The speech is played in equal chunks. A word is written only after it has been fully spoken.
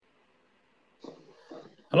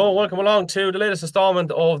Hello, welcome along to the latest installment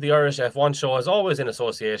of the Irish F1 show, as always in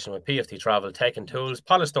association with PFT Travel, Tech and Tools,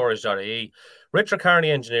 Polistorage.ie, Richard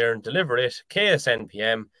Carney Engineering, Deliver It, KSN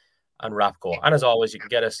PM, and Rapco. And as always, you can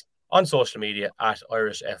get us on social media at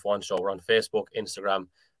Irish F1 show. We're on Facebook, Instagram,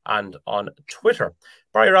 and on Twitter.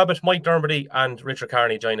 Barry Rabbit, Mike Dermody, and Richard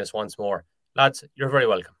Carney join us once more. Lads, you're very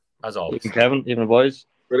welcome, as always. Evening, Kevin. Evening, boys.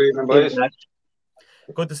 Good evening, boys.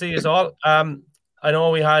 Good to see you all. I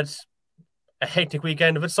know we had a hectic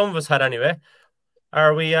weekend of it. Some of us had anyway.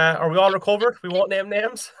 Are we all recovered? We won't name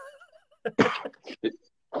names.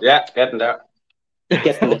 Yeah, getting there.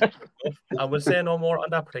 And we'll say no more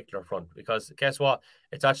on that particular front, because guess what?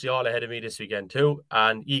 It's actually all ahead of me this weekend too,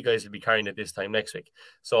 and you guys will be carrying it this time next week.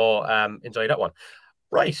 So enjoy that one.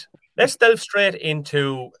 Right, let's delve straight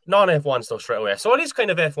into non-F1 stuff straight away. So it is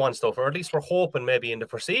kind of F1 stuff, or at least we're hoping maybe in the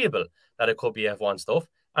foreseeable that it could be F1 stuff,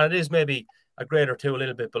 and it is maybe a grade or two a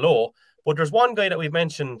little bit below. But there's one guy that we've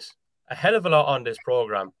mentioned a hell of a lot on this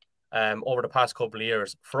program over the past couple of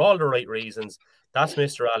years for all the right reasons. That's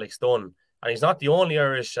Mr. Alex Dunne. And he's not the only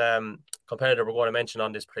Irish competitor we're going to mention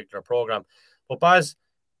on this particular program. But Baz,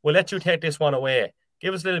 we'll let you take this one away.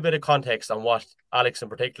 Give us a little bit of context on what Alex in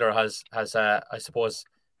particular has I suppose,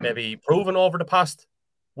 maybe proven over the past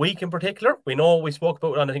week in particular. We know we spoke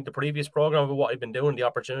about it on, I think, the previous program about what he'd been doing, the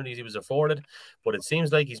opportunities he was afforded, but it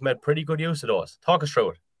seems like he's made pretty good use of those. Talk us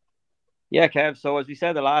through it. Yeah, Kev. So as we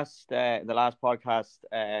said the last podcast,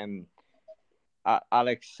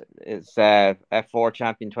 Alex is F4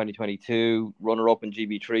 champion 2022, runner-up in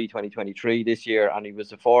GB3 2023 this year, and he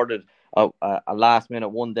was afforded a last-minute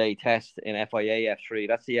one-day test in FIA F3.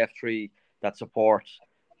 That's the F3 that supports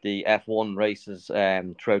the F1 races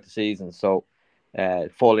throughout the season. So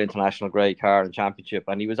full international grade car and championship.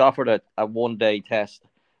 And he was offered a one-day test.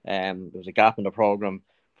 There was a gap in the program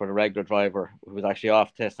for the regular driver who was actually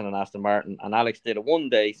off testing an Aston Martin. And Alex did a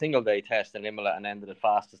one-day, single-day test in Imola and ended it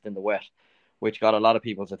fastest in the wet, which got a lot of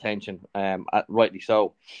people's attention, rightly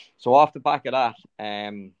so. So off the back of that,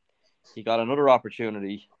 he got another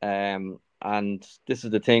opportunity. And this is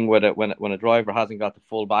the thing with it, when a driver hasn't got the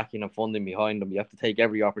full backing and funding behind them, you have to take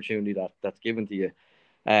every opportunity that's given to you.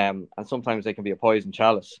 And sometimes they can be a poison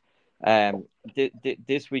chalice.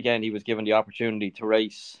 This weekend, he was given the opportunity to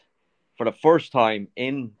race for the first time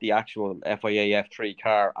in the actual FIA F3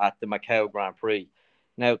 car at the Macau Grand Prix.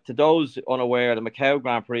 Now, to those unaware, the Macau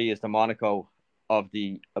Grand Prix is the Monaco of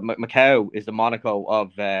the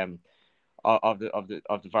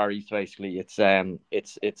Far East. Basically, it's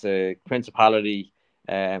a principality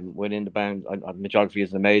within the bound. My geography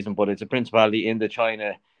isn't amazing, but it's a principality in the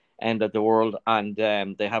China end of the world, and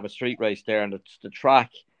they have a street race there, and the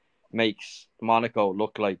track makes Monaco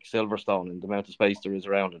look like Silverstone and the amount of space there is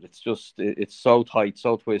around it. It's so tight,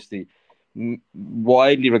 so twisty,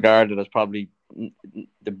 widely regarded as probably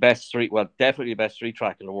the best street, well, definitely the best street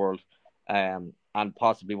track in the world, and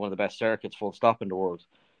possibly one of the best circuits, full stop, in the world.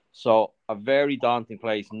 So a very daunting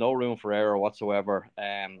place, no room for error whatsoever.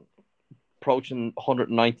 Approaching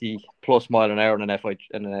 190 plus mile an hour in an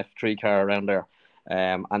F3 car around there,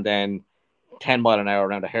 and then 10 mile an hour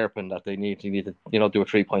around a hairpin that they need to do a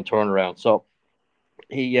 3-point turnaround. So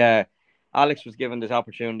Alex was given this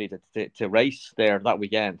opportunity to race there that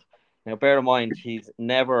weekend. Now, bear in mind, he's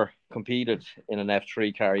never competed in an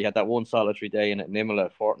F3 car. He had that one solitary day in Imola a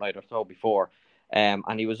fortnight or so before.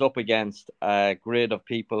 And he was up against a grid of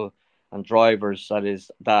people and drivers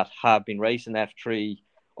that have been racing F3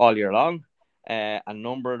 all year long. A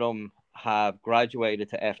number of them have graduated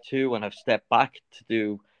to F2 and have stepped back to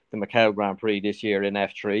do the Macau Grand Prix this year in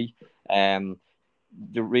F3.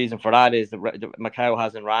 The reason for that is that Macau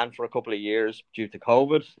hasn't ran for a couple of years due to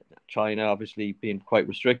COVID. China obviously being quite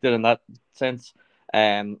restricted in that sense.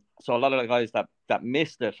 So a lot of the guys that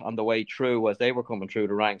missed it on the way through as they were coming through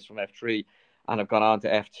the ranks from F3 and have gone on to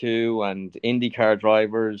F2 and IndyCar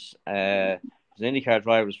drivers. There's IndyCar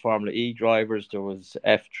drivers, Formula E drivers. There was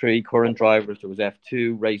F3 current drivers. There was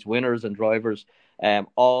F2 race winners and drivers,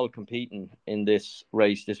 all competing in this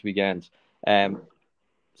race this weekend.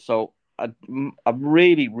 So a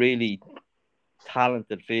really, really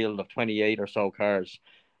talented field of 28 or so cars.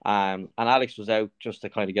 And Alex was out just to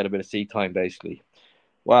kind of get a bit of seat time, basically.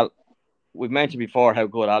 Well, we've mentioned before how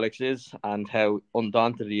good Alex is and how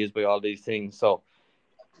undaunted he is by all these things. So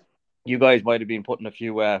you guys might have been putting a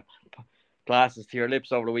few glasses to your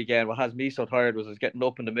lips over the weekend. What has me so tired was I was getting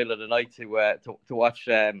up in the middle of the night to watch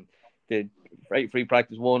the free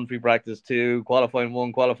practice 1, free practice 2, qualifying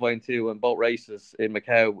 1, qualifying 2, and both races in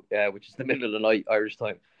Macau, which is the middle of the night Irish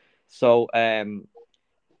time. So,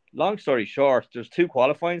 long story short, there's 2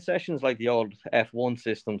 qualifying sessions like the old F1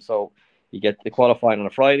 system. So You get the qualifying on a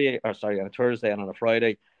Thursday and on a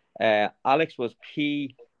Friday. Alex was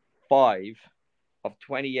P5 of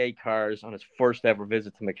 28 cars on his first ever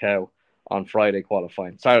visit to Macau on Friday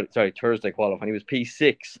qualifying. Thursday qualifying. He was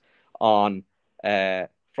P6 on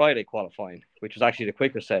Friday qualifying, which was actually the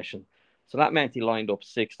quicker session. So that meant he lined up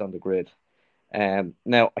sixth on the grid.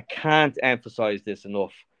 Now, I can't emphasize this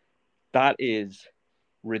enough. That is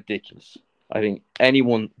ridiculous. I think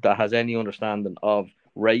anyone that has any understanding of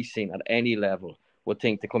racing at any level would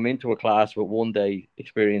think to come into a class with 1 day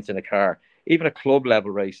experience in a car, even a club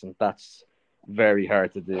level racing, that's very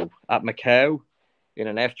hard to do. At Macau, in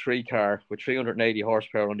an F3 car with 380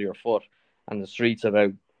 horsepower under your foot and the streets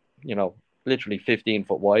about, literally 15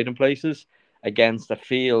 foot wide in places against a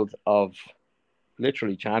field of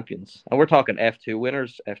literally champions. And we're talking F2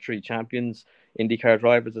 winners, F3 champions, IndyCar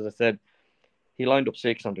drivers, as I said. He lined up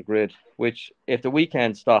sixth on the grid, which if the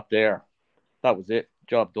weekend stopped there, that was it.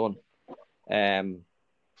 Job done.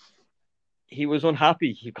 He was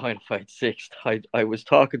unhappy he kind of fight sixth. I was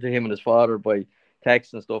talking to him and his father by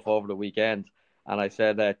text and stuff over the weekend, and I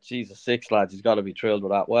said, Jesus, sixth, lads, he's got to be thrilled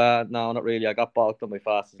with that. Well, no, not really. I got balked on my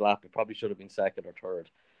fastest lap. It probably should have been second or third.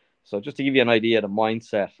 So just to give you an idea of the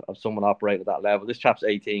mindset of someone operating at that level, this chap's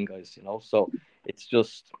 18, guys, so it's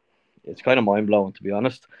kind of mind-blowing, to be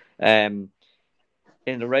honest.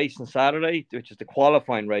 In the race on Saturday, which is the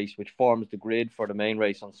qualifying race, which forms the grid for the main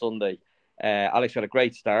race on Sunday, Alex had a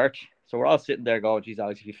great start. So we're all sitting there going, geez,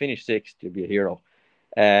 Alex, if you finish sixth, you'll be a hero.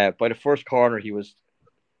 By the first corner, he was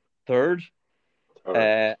third.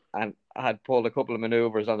 And I had pulled a couple of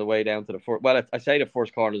maneuvers on the way down to the first. Well, I say the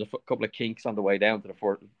first corner, there's a couple of kinks on the way down to the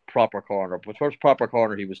first proper corner. But first proper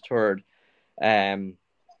corner, he was third. Again,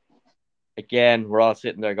 we're all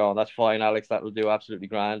sitting there going, that's fine, Alex, that will do absolutely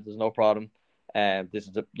grand. There's no problem. This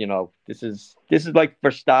is like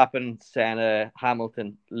Verstappen, Senna,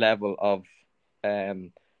 Hamilton level of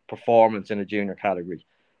performance in a junior category.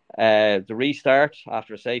 The restart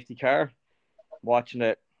after a safety car, watching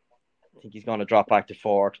it, I think he's going to drop back to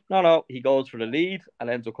fourth. No, he goes for the lead and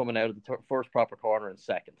ends up coming out of the first proper corner in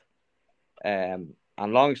second. And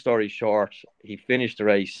long story short, he finished the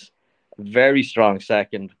race very strong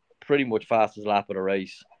second, pretty much fastest lap of the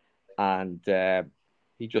race, and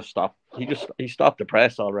he just stopped. He stopped the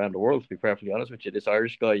press all around the world, to be perfectly honest with you. This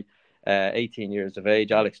Irish guy, 18 years of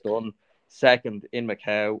age, Alex Dunne, second in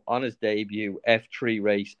Macau on his debut F3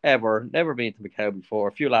 race ever. Never been to Macau before.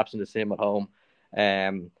 A few laps in the sim at home.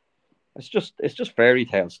 It's just fairy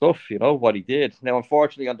tale stuff, what he did. Now,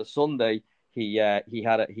 unfortunately, on the Sunday, he had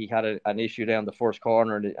an issue down the first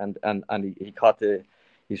corner, and he caught the.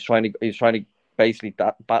 He's trying to basically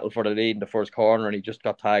battle for the lead in the first corner, and he just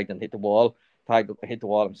got tagged and hit the wall. Hit the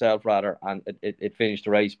wall himself rather, and it finished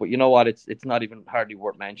the race. But you know what? It's not even hardly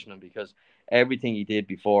worth mentioning, because everything he did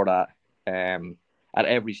before that, at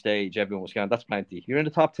every stage, everyone was going, that's plenty. You're in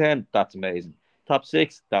the top 10, that's amazing. Top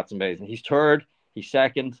 6, that's amazing. He's third, he's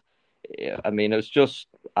second. I mean, it was just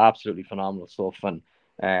absolutely phenomenal stuff. And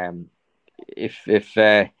if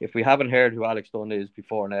we haven't heard who Alex Dunne is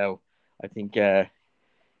before now, I think get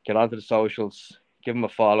onto the socials, give him a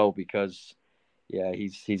follow, because yeah,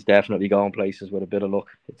 he's definitely going places with a bit of luck.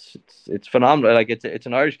 It's phenomenal. Like it's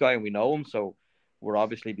an Irish guy and we know him, so we're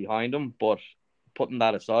obviously behind him. But putting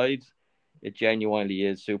that aside, it genuinely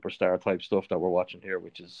is superstar type stuff that we're watching here,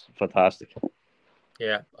 which is fantastic.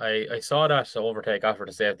 Yeah, I saw that overtake after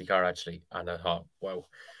the safety car actually, and I thought, wow,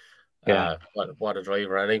 what a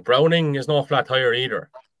driver! I think Browning is no flat tire either.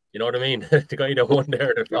 You know what I mean? The guy that won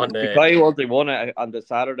there on the guy who won it on the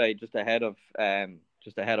Saturday, just ahead of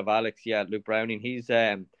Alex. Yeah, Luke Browning. He's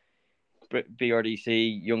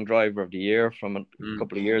BRDC Young Driver of the Year from a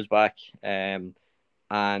couple of years back, and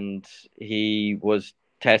he was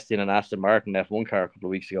testing an Aston Martin F1 car a couple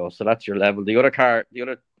of weeks ago. So that's your level. The other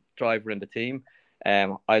driver in the team,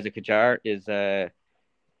 Isaac Hajar, is a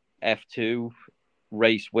F2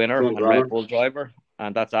 race winner and Red Bull driver,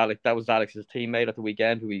 and that's Alex. That was Alex's teammate at the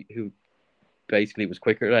weekend, who basically was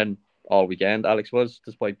quicker than all weekend. Alex was,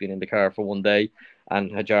 despite being in the car for 1 day.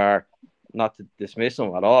 And Hajar, not to dismiss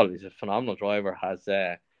him at all, he's a phenomenal driver. Has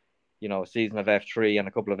a season of F3 and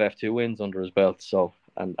a couple of F2 wins under his belt. So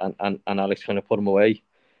and Alex kind of put him away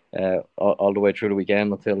all the way through the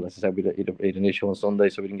weekend until, as I said, we had an issue on Sunday,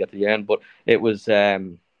 so we didn't get to the end. But it was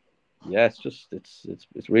it's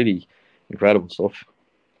really incredible stuff.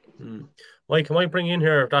 Mike, can I bring you in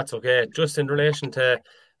here if that's okay? Just in relation to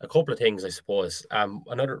a couple of things, I suppose.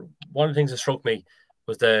 One of the things that struck me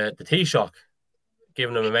was the Taoiseach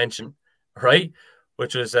giving him a mention, right?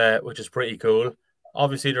 Which is pretty cool.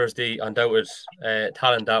 Obviously, there's the undoubted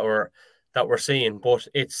talent that we're seeing, but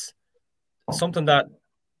it's something that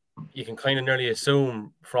you can kind of nearly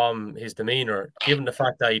assume from his demeanour, given the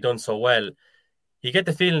fact that he done so well, you get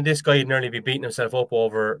the feeling this guy would nearly be beating himself up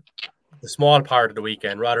over the small part of the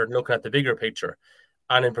weekend rather than looking at the bigger picture.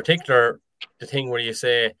 And in particular, the thing where you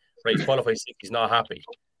say, right, he's qualified sixth, he's not happy.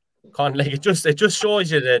 Like it just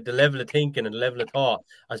shows you the level of thinking and the level of thought,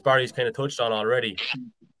 as Barry's kind of touched on already.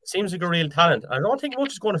 Seems like a real talent. I don't think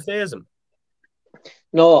much is going to phase him.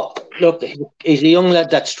 No, look, he's a young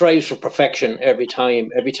lad that strives for perfection every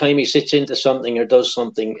time. Every time he sits into something or does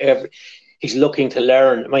something, he's looking to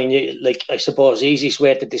learn. I mean, I suppose the easiest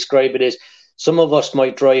way to describe it is some of us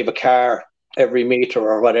might drive a car every meter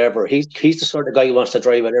or whatever. He's the sort of guy who wants to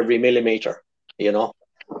drive it every millimeter, you know.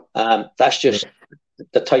 That's just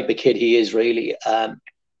the type of kid he is, really.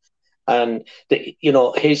 And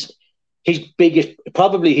his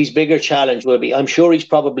bigger challenge will be, I'm sure he's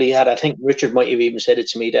probably had, I think Richard might have even said it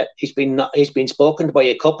to me, that he's been spoken to by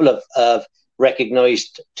a couple of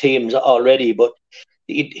recognised teams already, but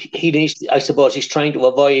he needs, I suppose he's trying to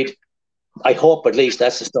avoid, I hope at least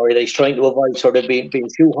that's the story, that he's trying to avoid sort of being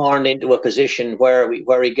shoehorned into a position where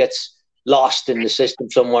he gets lost in the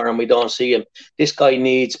system somewhere and we don't see him. This guy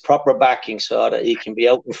needs proper backing so that he can be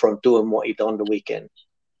out in front doing what he done the weekend.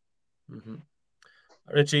 Mm-hmm.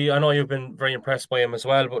 Richie, I know you've been very impressed by him as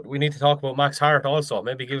well, but we need to talk about Max Hart also.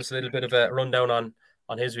 Maybe give us a little bit of a rundown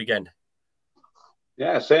on his weekend.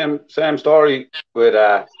 Yeah, same story with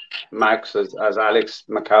Max as Alex.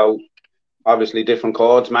 Macau, obviously different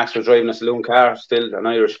codes. Max was driving a saloon car, still an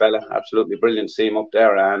Irish fella, absolutely brilliant to see him up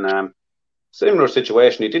there. And similar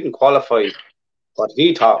situation, he didn't qualify what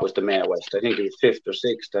he thought was the Mae West. I think he was 5th or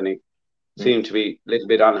 6th, and he seemed to be a little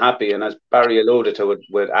bit unhappy. And as Barry alluded to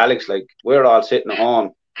with Alex, like, we're all sitting at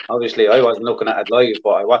home. Obviously, I wasn't looking at it live,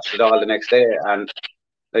 but I watched it all the next day. And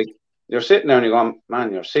like, you're sitting there and you're going,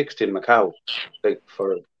 man, you're 6th in Macau,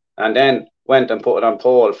 and then went and put it on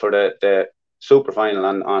pole for the super final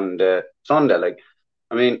on the Sunday. Like,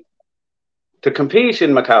 I mean, to compete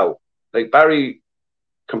in Macau, like Barry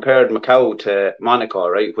compared Macau to Monaco,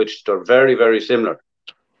 right, which they're very, very similar.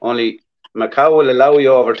 Only Macau will allow you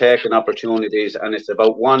overtaking opportunities, and it's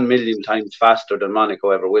about 1 million times faster than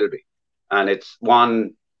Monaco ever will be. And it's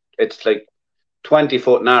like 20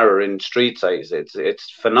 foot narrower in street size. It's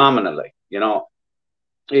phenomenal, like, you know.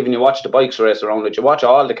 Even you watch the bikes race around it, you watch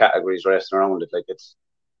all the categories racing around it. Like, it's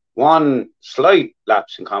one slight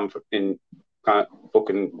lapse in comfort in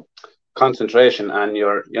fucking concentration, and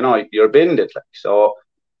you're binned it. Like, so,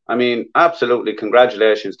 I mean, absolutely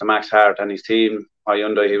congratulations to Max Hart and his team.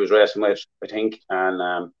 Hyundai he was racing with, I think,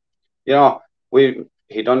 and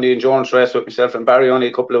he done the endurance race with myself and Barry only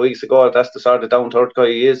a couple of weeks ago. That's the sort of down to earth guy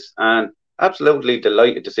he is, and absolutely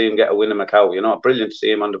delighted to see him get a win in Macau. You know, brilliant to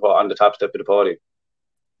see him on the top step of the podium.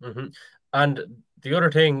 Mm-hmm. And the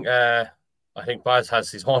other thing, I think Baz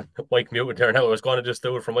has his own mic muted there now. I was going to just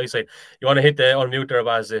do it from my side. You want to hit the unmute there,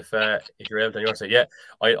 Baz, if you're able to on your side. Yeah,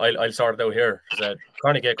 I'll sort it out here. It's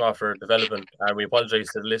trying to get off for development, and we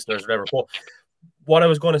apologise to the listeners, whatever. But what I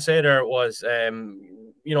was going to say there was,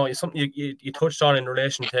 something you touched on in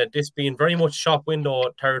relation to this being very much shop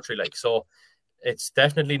window territory, like, so. It's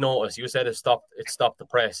definitely noticed. You said it stopped the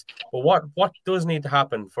press. But what does need to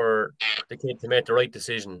happen for the kid to make the right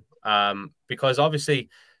decision? Because obviously,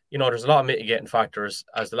 there's a lot of mitigating factors,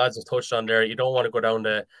 as the lads have touched on there. You don't want to go down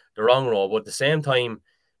the wrong road, but at the same time,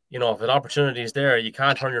 if an opportunity is there, you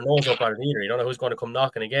can't turn your nose up at it either. You don't know who's going to come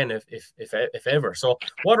knocking again, if ever. So,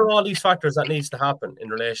 what are all these factors that needs to happen in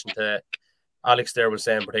relation to Alex there was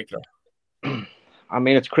saying in particular? I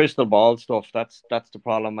mean, it's crystal ball stuff. That's the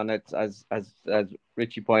problem, and it's as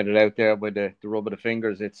Richie pointed out there with the rub of the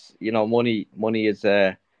fingers. It's money is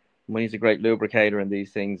money's a great lubricator in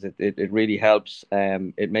these things. It really helps.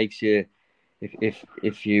 It makes you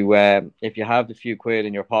if you have the few quid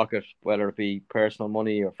in your pocket, whether it be personal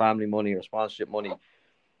money or family money or sponsorship money,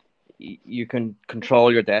 you can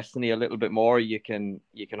control your destiny a little bit more. You can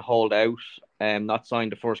hold out, not sign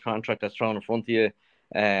the first contract that's thrown in front of you.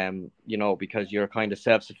 Because you're kind of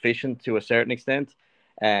self-sufficient to a certain extent.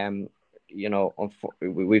 We've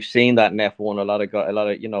seen that in F1. A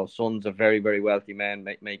lot of sons of very, very wealthy men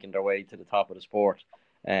making their way to the top of the sport.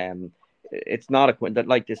 It's not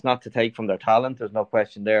it's not to take from their talent. There's no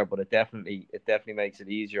question there, but it definitely makes it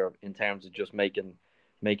easier in terms of just making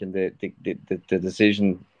the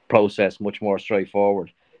decision process much more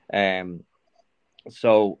straightforward.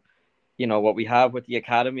 So. What we have with the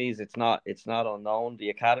academies, it's not unknown.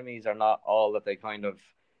 The academies are not all that they kind of,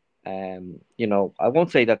 I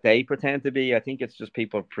won't say that they pretend to be. I think it's just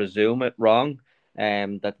people presume it wrong,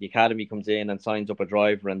 that the academy comes in and signs up a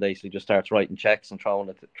driver and basically just starts writing checks and throwing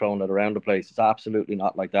it around the place. It's absolutely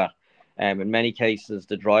not like that. In many cases,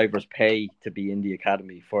 the drivers pay to be in the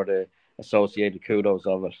academy for the associated kudos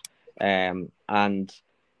of it. And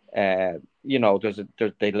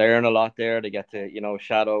they learn a lot there. They get to,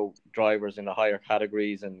 shadow drivers in the higher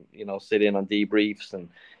categories and, sit in on debriefs and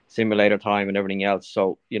simulator time and everything else.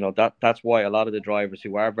 So, that's why a lot of the drivers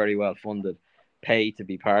who are very well funded pay to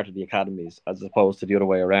be part of the academies as opposed to the other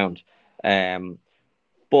way around.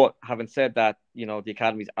 But having said that, the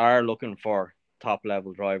academies are looking for top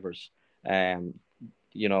level drivers. The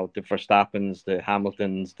Verstappens, the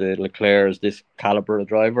Hamiltons, the Leclercs, this caliber of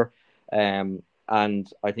driver.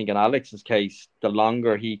 And I think in Alex's case, the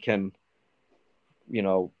longer he can,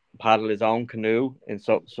 paddle his own canoe in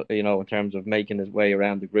in terms of making his way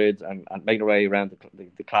around the grids and making his way around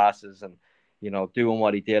the classes and, doing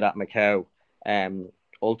what he did at Macau,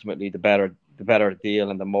 ultimately the better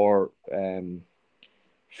deal and the more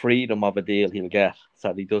freedom of a deal he'll get, so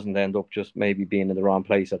that he doesn't end up just maybe being in the wrong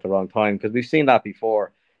place at the wrong time. Because we've seen that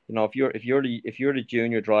before. If you're the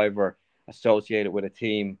junior driver associated with a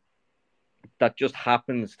team that just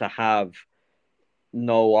happens to have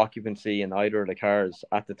no occupancy in either of the cars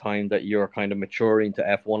at the time that you're kind of maturing to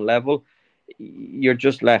F1 level, you're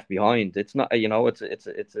just left behind. It's not,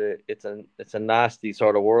 it's a nasty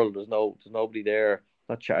sort of world. There's nobody there.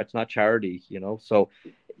 It's not charity, So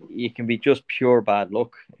it can be just pure bad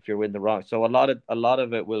luck if you're in the wrong. So a lot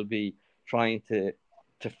of it will be trying to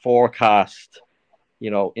forecast,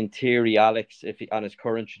 in theory, Alex, if he, on his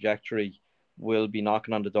current trajectory, will be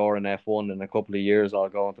knocking on the door in F1 in a couple of years. I'll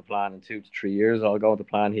go into plan in 2 to 3 years. I'll go into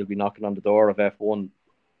plan. He'll be knocking on the door of F1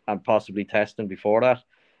 and possibly testing before that.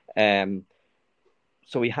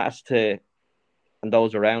 So he has to, and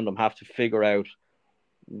those around him have to figure out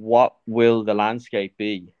what will the landscape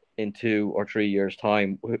be in 2 or 3 years'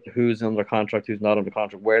 time. Who's under contract, who's not under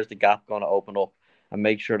contract, where's the gap going to open up, and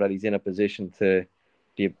make sure that he's in a position to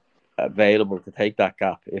be available to take that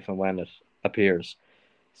gap if and when it appears.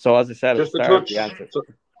 So as I said, just to touch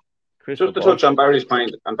on Barry's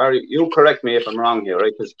point, and Barry, you correct me if I'm wrong here,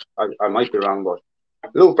 right? Because I might be wrong, but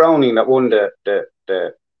Luke Browning that won the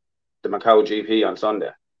Macau GP on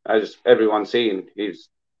Sunday, as everyone's seen, he's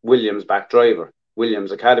Williams back driver,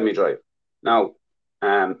 Williams Academy driver. Now,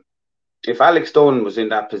 if Alex Dunne was in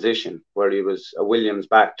that position where he was a Williams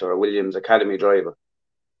backed or a Williams Academy driver,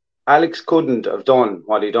 Alex couldn't have done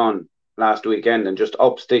what he done last weekend and just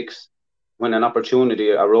up sticks when an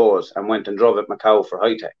opportunity arose and went and drove at Macau for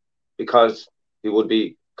high tech, because he would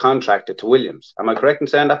be contracted to Williams. Am I correct in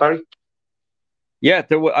saying that, Barry? Yeah,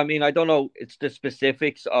 I don't know. It's the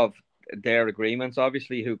specifics of their agreements,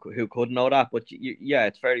 obviously, who could know that, but yeah,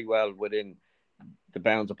 it's very well within the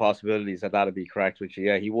bounds of possibilities that would be correct with you.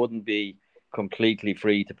 Yeah, he wouldn't be completely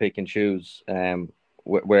free to pick and choose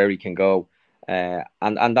where he can go,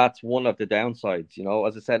 and that's one of the downsides.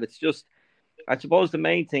 As I said, it's just, I suppose the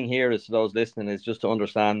main thing here is, to those listening, is just to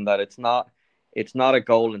understand that it's not a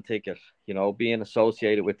golden ticket. Being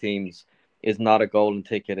associated with teams is not a golden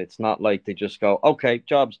ticket. It's not like they just go, okay,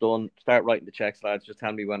 job's done, start writing the checks, lads, just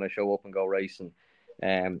tell me when I show up and go racing.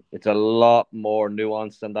 It's a lot more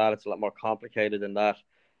nuanced than that. It's a lot more complicated than that.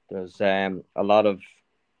 There's a lot of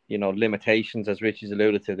limitations, as Richie's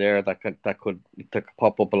alluded to there, that could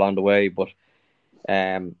pop up along the way. But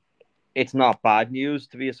it's not bad news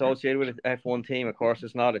to be associated with an F1 team. Of course,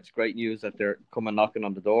 it's not. It's great news that they're coming knocking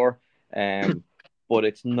on the door. But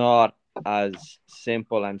it's not as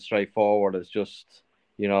simple and straightforward as just,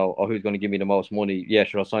 who's going to give me the most money? Yeah,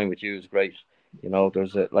 sure, I'll sign with you. Is great.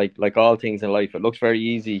 There's like all things in life, it looks very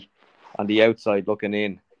easy on the outside looking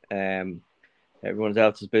in. Everyone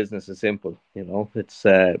else's business is simple. It's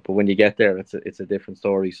but when you get there, it's a different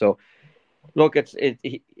story. So look,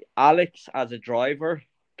 Alex as a driver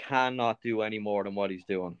cannot do any more than what he's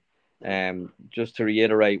doing. Just to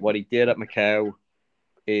reiterate, what he did at Macau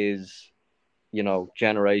is,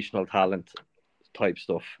 generational talent type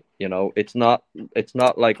stuff. It's not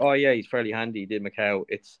like, oh yeah, he's fairly handy, he did Macau.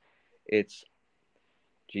 It's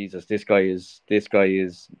Jesus, this guy is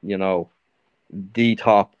the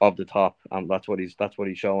top of the top, and that's what he's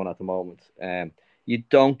showing at the moment. You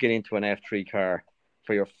don't get into an F3 car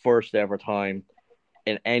for your first ever time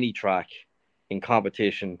in any track in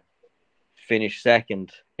competition, finish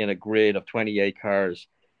second in a grid of 28 cars,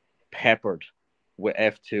 peppered with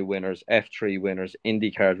F2 winners, F3 winners,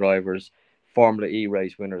 IndyCar drivers, Formula E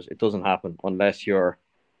race winners. It doesn't happen unless you're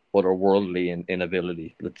otherworldly in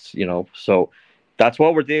ability. So that's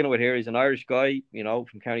what we're dealing with here. He's an Irish guy,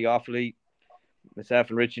 from County Offaly. Myself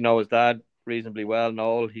and Richie know his dad reasonably well.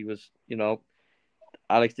 Noel, he was,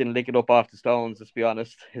 Alex didn't lick it up off the stones, let's be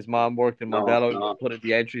honest. His mom worked in Modelo, put in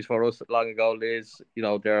the entries for us long ago, Liz.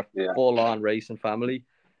 They're a full-on racing family.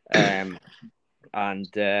 And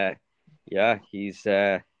yeah, he's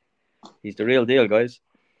the real deal, guys.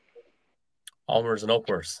 Onwards and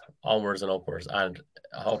upwards, and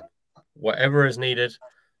whatever is needed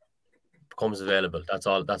becomes available. That's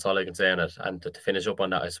all I can say on it. And to finish up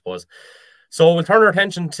on that, I suppose. So we'll turn our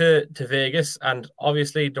attention to Vegas, and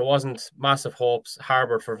obviously there wasn't massive hopes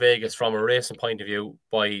harboured for Vegas from a racing point of view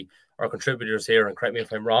by our contributors here, and correct me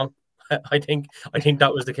if I'm wrong. I think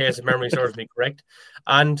that was the case, if memory serves me correct.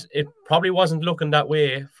 And it probably wasn't looking that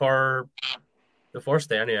way for the first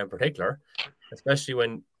day anyway in particular, especially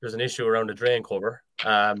when there's an issue around the drain cover.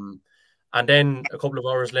 And then a couple of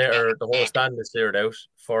hours later, the whole stand is cleared out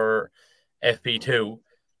for FP2.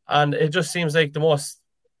 And it just seems like the most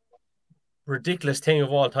ridiculous thing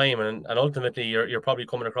of all time, and ultimately you're probably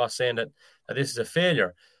coming across saying that this is a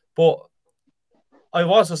failure. But I've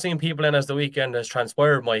also seen people in as the weekend has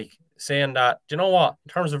transpired, Mike, saying that, you know what,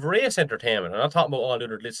 in terms of race entertainment, I'm not talking about all the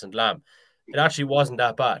other glitz and glam, it actually wasn't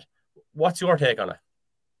that bad. What's your take on it?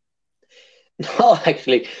 No,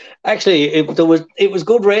 actually, it was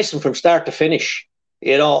good racing from start to finish.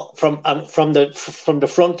 You know, from the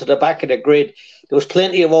front to the back of the grid, there was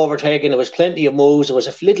plenty of overtaking. There was plenty of moves. There was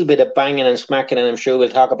a little bit of banging and smacking, and I'm sure we'll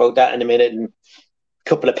talk about that in a minute. And a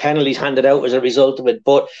couple of penalties handed out as a result of it.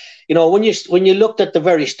 But you know, when you looked at the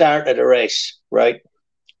very start of the race, right,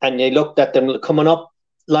 and you looked at them coming up,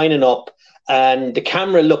 lining up, and the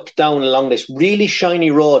camera looked down along this really shiny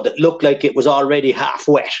road that looked like it was already half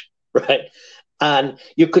wet, right. And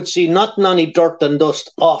you could see not any dirt and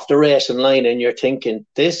dust off the racing line, and you're thinking,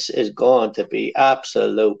 this is going to be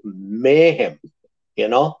absolute mayhem. You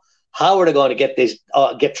know, how are they going to get this?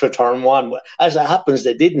 Get through turn one? As it happens,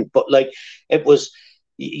 they didn't. But like, it was,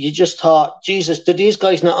 you just thought, Jesus, did these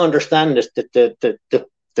guys not understand this? The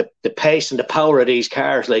pace and the power of these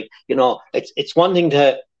cars? Like, you know, it's one thing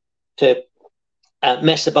to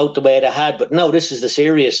mess about the way they had, but no, this is the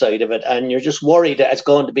serious side of it, and you're just worried that it's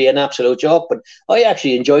going to be an absolute joke. But I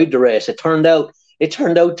actually enjoyed the race. It turned out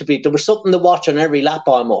to be, there was something to watch on every lap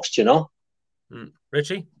almost, you know.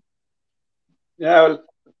 Richie? Yeah, well,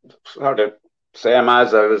 sort of same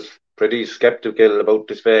as I was pretty sceptical about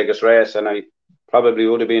this Vegas race, and I probably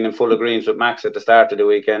would have been in full agreement with Max at the start of the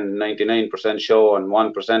weekend. 99% show and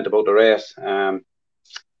 1% about the race.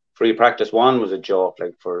 Free practice 1 was a joke,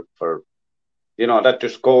 like for you know, that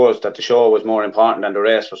just goes that the show was more important than the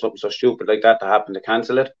race for something so stupid like that to happen to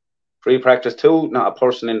cancel it. Free practice 2, not a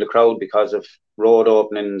person in the crowd because of road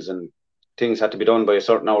openings and things had to be done by a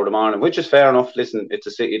certain hour of the morning, which is fair enough. Listen, it's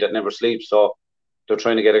a city that never sleeps, so they're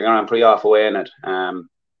trying to get a Grand Prix off away in it.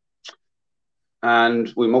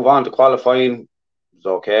 And we move on to qualifying. It's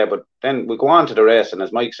okay, but then we go on to the race, and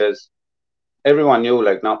as Mike says, everyone knew,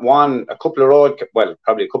 like, probably a couple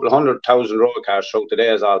of 100,000 road cars throughout the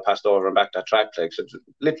days all passed over and back that track. Like, so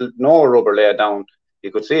no rubber laid down.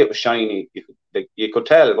 You could see it was shiny. You could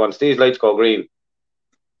tell once these lights go green,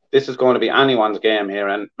 this is going to be anyone's game here.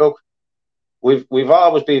 And look, we've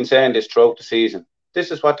always been saying this throughout the season.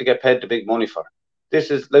 This is what they get paid the big money for.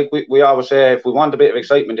 This is, like we always say, if we want a bit of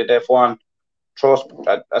excitement in F1, throw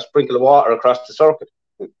a sprinkle of water across the circuit.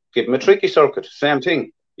 Give them a tricky circuit, same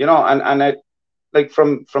thing. You know, and it, like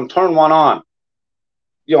from turn 1 on,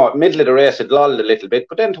 you know, middle of the race it lulled a little bit,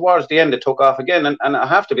 but then towards the end it took off again. And I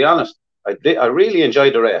have to be honest, I really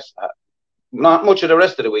enjoyed the race. Not much of the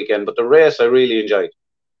rest of the weekend, but the race I really enjoyed.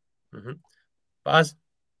 Mm-hmm. Baz?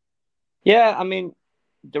 Yeah, I mean,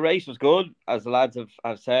 the race was good, as the lads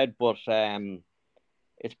have said, but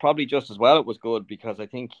it's probably just as well it was good, because I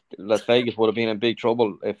think Las Vegas would have been in big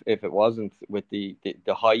trouble if it wasn't, with the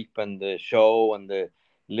hype and the show and the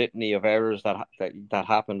litany of errors that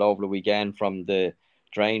happened over the weekend, from the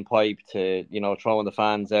drain pipe to, you know, throwing the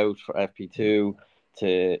fans out for FP2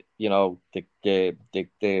 to, you know, the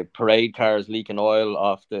parade cars leaking oil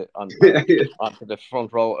onto the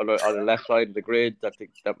front row or the left side of the grid that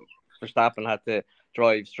Verstappen had to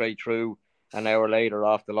drive straight through an hour later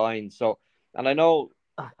off the line. So, and I know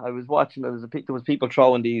I was watching, there was people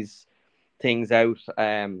throwing these things out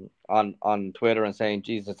on Twitter and saying,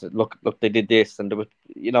 Jesus, look, they did this, and there was,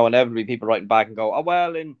 you know, inevitably people writing back and go, oh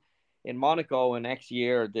well, in Monaco in next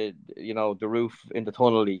year, the roof in the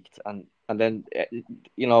tunnel leaked, and then,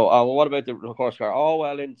 you know, oh, well, what about the horse car? Oh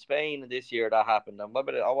well, in Spain this year that happened, and what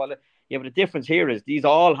about it? Oh well, yeah, but the difference here is these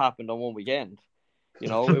all happened on one weekend. You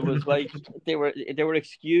know, it was like they were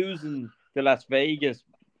excusing the Las Vegas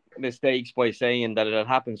mistakes by saying that it had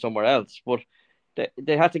happened somewhere else, but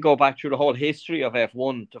they had to go back through the whole history of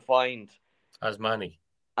F1 to find as many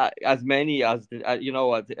as you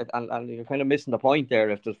know, and you're kind of missing the point there.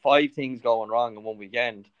 If there's 5 things going wrong in one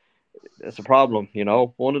weekend, it's a problem. You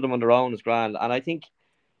know, one of them on their own is grand, and I think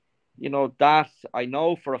that I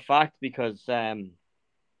know for a fact because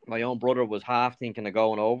my own brother was half thinking of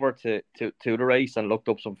going over to the race and looked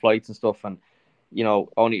up some flights and stuff, and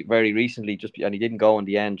only very recently and he didn't go in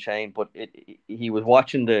the end, Shane, but he was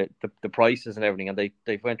watching the prices and everything, and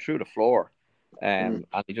they went through the floor, and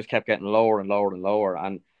they just kept getting lower and lower and lower,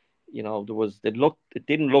 and it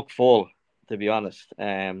didn't look full, to be honest,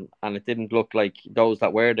 and it didn't look like those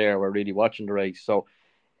that were there were really watching the race. So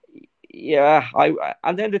yeah,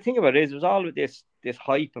 and then the thing about it is, there was all of this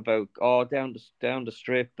hype about down the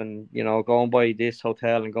strip, and going by this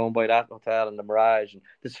hotel and going by that hotel and the Mirage, and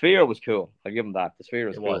the Sphere was cool. I'll give them that. The Sphere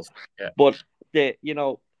was cool. Yeah. But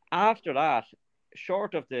after that,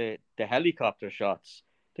 short of the helicopter shots,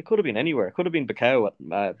 they could have been anywhere. It could have been Baku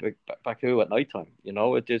at nighttime.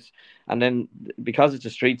 It is, and then because it's a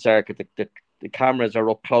street circuit, the cameras are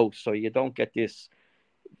up close, so you don't get this.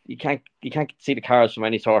 You can't see the cars from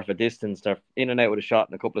any sort of a distance. They're in and out of the shot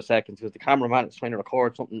in a couple of seconds because the cameraman is trying to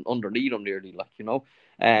record something underneath them nearly,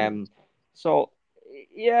 So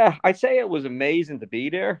yeah, I'd say it was amazing to be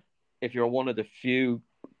there. If you're one of the few,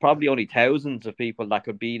 probably only thousands of people that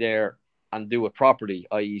could be there and do it properly,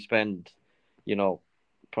 i.e. spend,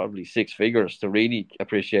 probably six figures to really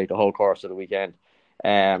appreciate the whole course of the weekend.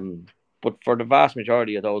 But for the vast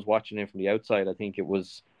majority of those watching it from the outside, I think it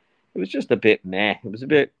was just a bit meh. It was a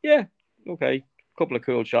bit, yeah, okay, a couple of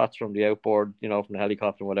cool shots from the outboard, from the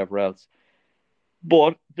helicopter and whatever else.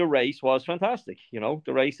 But the race was fantastic. The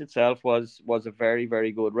race itself was a very,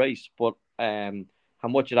 very good race. But how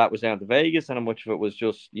much of that was down to Vegas and how much of it was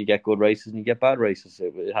just you get good races and you get bad races.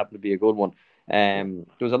 It happened to be a good one. There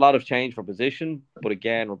was a lot of change for position, but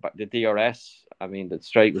again, the DRS, I mean, the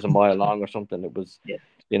straight was a mile long or something. It was,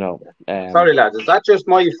 Sorry, lads, is that just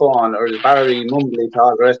my phone or is Barry mumbly to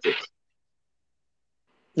all the rest of it?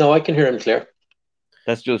 No, I can hear him clear.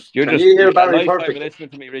 That's just you hear Barry perfect? Listening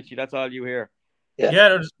to me, Richie. That's all you hear.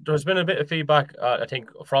 Yeah, there's been a bit of feedback, I think,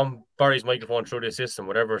 from Barry's microphone through the system,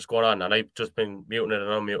 whatever's going on, and I've just been muting it and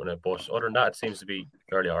unmuting it. But other than that, it seems to be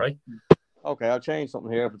fairly all right. Okay, I'll change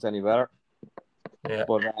something here if it's any better. Yeah,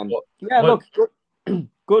 but look,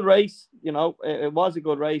 good race. It was a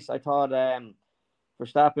good race. I thought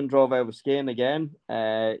Verstappen drove out of skin again.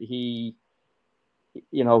 He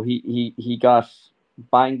got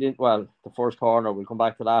banged in. Well, the first corner, we'll come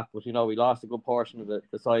back to that. But he lost a good portion of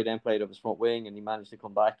the side end plate of his front wing, and he managed to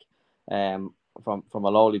come back from a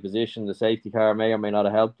lowly position. The safety car may or may not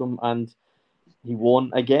have helped him, and he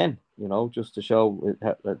won again. Just to show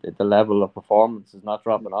the level of performance is not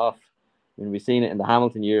dropping off. I mean, we've seen it in the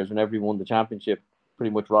Hamilton years when everyone won the championship.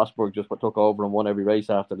 Pretty much Rosberg just took over and won every race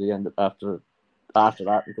after the end after that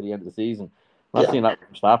until the end of the season. Not seeing that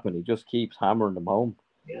Verstappen. He just keeps hammering them home.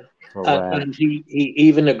 Yeah. So, and he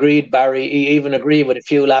even agreed, Barry. He even agreed with a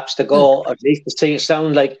few laps to go. At least it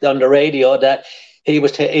sounded like on the radio that he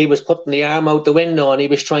was putting the arm out the window and he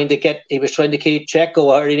was trying to keep Checo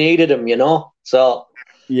where he needed him. So.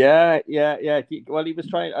 Yeah. Well, he was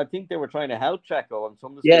trying. I think they were trying to help Checo on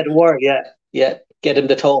some of the. Yeah, they were. Yeah. Get him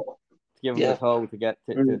the toe. Give him the toe to get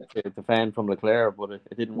to defend from Leclerc, but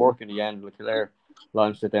it didn't work in the end. Leclerc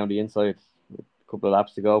launched it down the inside. A couple of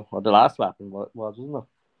laps to go, or the last lap, wasn't it?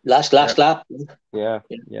 Last lap. Yeah.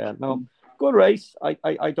 No, good race.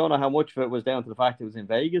 I don't know how much of it was down to the fact it was in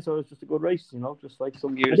Vegas, or it was just a good race. Just like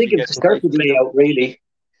some years. I think it was the circuit layout, really.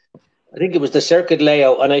 I think it was the circuit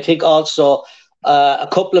layout, and I think also a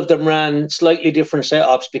couple of them ran slightly different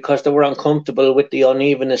setups because they were uncomfortable with the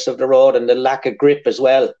unevenness of the road and the lack of grip as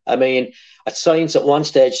well. I mean, at Sainz at one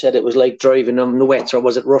stage said it was like driving on the wets, or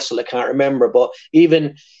was it Russell? I can't remember. But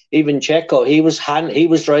even Checo, he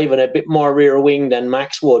was driving a bit more rear wing than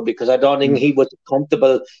Max would, because I don't think he was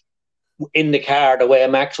comfortable in the car the way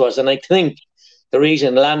Max was. And I think the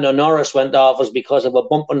reason Lando Norris went off was because of a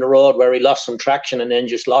bump on the road where he lost some traction and then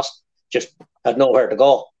just had nowhere to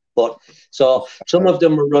go. But so some of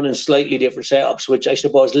them were running slightly different setups, which I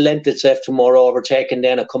suppose lent itself to more overtaking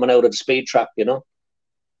then coming out of the speed trap,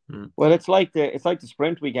 Well, it's like the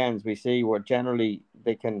sprint weekends we see, where generally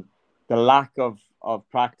the lack of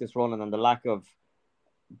practice running and the lack of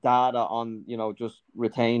data on just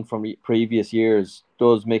retained from previous years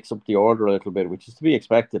does mix up the order a little bit, which is to be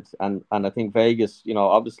expected. And I think Vegas,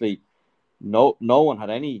 obviously no one had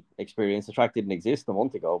any experience. The track didn't exist a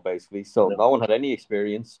month ago, basically, so no one had any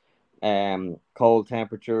experience. Cold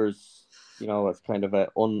temperatures, it's kind of a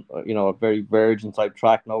very virgin type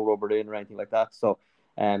track, no rubbered in or anything like that. So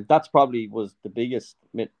that's probably was the biggest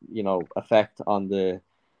effect on the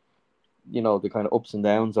the kind of ups and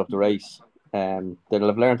downs of the race. They'll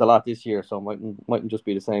have learned a lot this year, so it mightn't just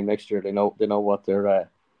be the same next year. They know what they're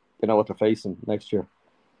facing next year.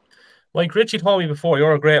 Mike Ritchie told me before,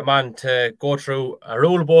 you're a great man to go through a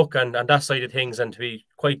rule book and that side of things and to be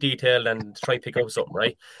quite detailed and try to pick up something,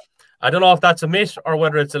 right? I don't know if that's a myth or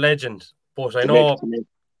whether it's a legend, but I know,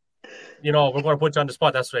 we're going to put you on the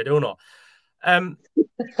spot. That's what I do know.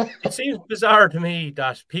 It seems bizarre to me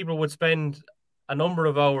that people would spend a number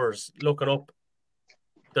of hours looking up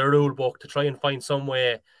their rule book to try and find some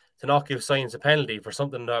way to not give Sainz a penalty for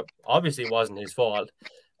something that obviously wasn't his fault,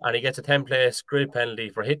 and he gets a 10-place grid penalty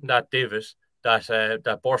for hitting that divot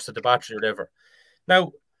that bursted the battery or whatever.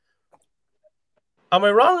 Now, am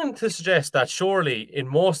I wrong to suggest that surely in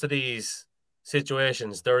most of these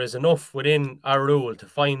situations there is enough within our rule to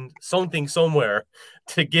find something somewhere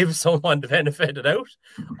to give someone the benefit of the doubt?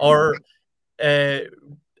 Or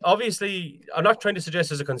obviously, I'm not trying to suggest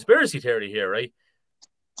there's a conspiracy theory here, right?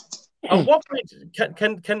 At what point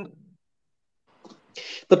can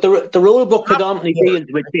But the rule book predominantly deals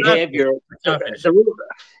with behaviour.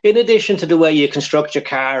 In addition to the way you construct your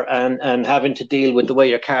car and having to deal with the way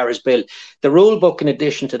your car is built, the rule book, in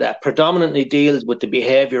addition to that, predominantly deals with the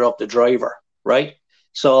behaviour of the driver, right?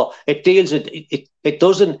 So it deals with it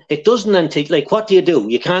doesn't like, what do?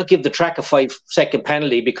 You can't give the track a 5-second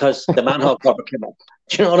penalty because the manhole cover came up.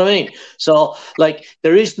 Do you know what I mean? So like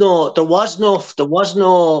there was no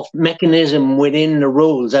mechanism within the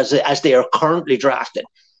rules as they are currently drafted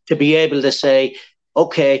to be able to say,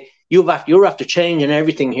 okay, you're after changing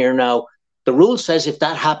everything here now. The rule says if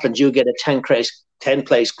that happens, you get a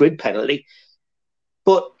 10-place grid penalty.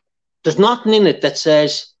 But there's nothing in it that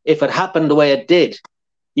says if it happened the way it did,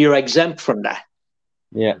 you're exempt from that.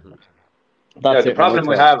 Yeah. The problem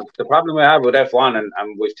we have with F1,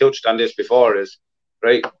 and we've touched on this before, is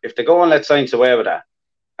right, if they go and let Sainz away with that,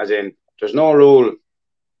 as in there's no rule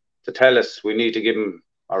to tell us we need to give him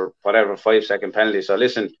or whatever 5-second penalty. So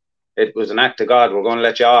listen, it was an act of God. We're going to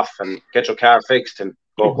let you off and get your car fixed and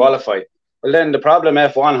go qualify. Well, then the problem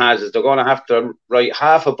F1 has is they're going to have to write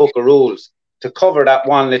half a book of rules to cover that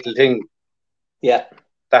one little thing. Yeah,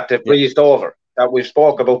 that they've breezed over, that we've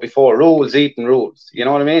spoke about before. Rules eating rules. You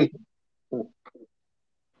know what I mean?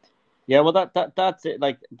 Yeah, well, that's it.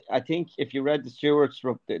 Like, I think if you read the Stewart's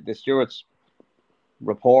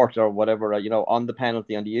report or whatever, on the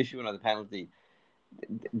penalty, on the issuing of the penalty,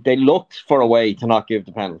 they looked for a way to not give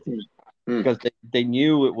the penalty because they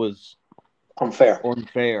knew it was unfair, for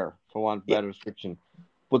want of better description.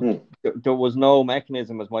 But there was no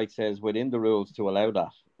mechanism, as Mike says, within the rules to allow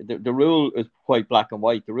that. The rule is quite black and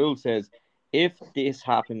white. The rule says if this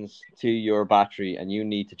happens to your battery and you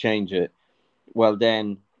need to change it, well,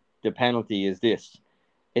 then the penalty is this.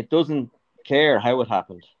 It doesn't care how it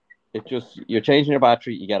happened. It just, you're changing your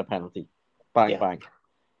battery, you get a penalty. Bang, bang.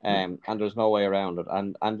 And there's no way around it.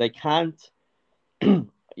 And they can't,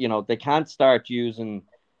 they can't start using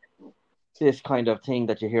this kind of thing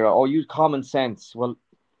that you hear, use common sense. Well,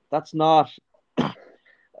 that's not,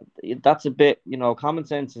 that's a bit, common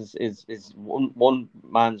sense is one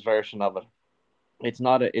man's version of it. It's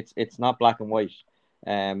not black and white.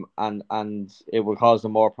 And it will cause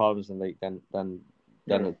them more problems than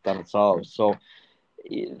it solves. So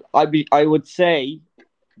I would say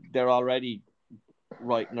they're already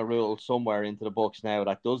writing a rule somewhere into the books now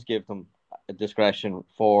that does give them a discretion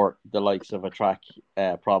for the likes of a track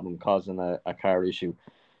problem causing a car issue.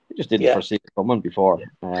 They just didn't foresee it coming before.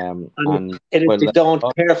 And if they don't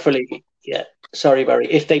carefully, sorry,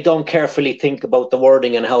 Barry, if they don't carefully think about the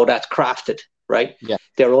wording and how that's crafted, right? Yeah,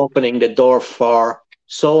 they're opening the door for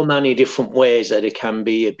so many different ways that it can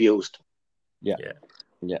be abused. Yeah.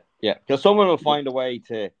 Because someone will find a way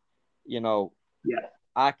to,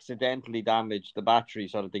 accidentally damage the battery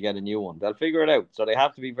so that they get a new one. They'll figure it out. So they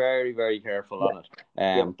have to be very, very careful on it.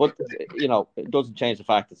 But it doesn't change the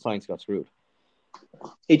fact that Sainz got screwed.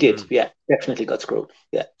 He did, definitely got screwed.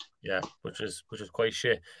 Yeah, which is quite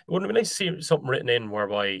shit. It wouldn't be nice to see something written in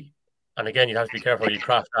whereby, and again, you'd have to be careful how you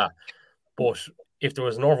craft that. But if there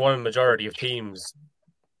was an overwhelming majority of teams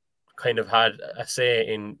kind of had a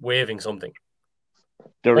say in waiving something,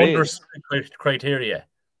 there under is criteria.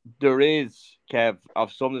 There is, Kev,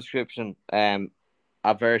 of some description, a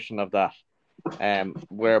version of that,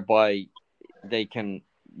 whereby they can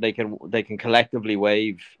collectively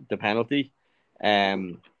waive the penalty.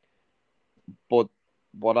 But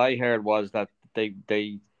what I heard was that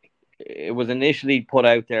it was initially put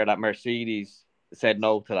out there that Mercedes said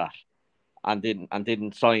no to that and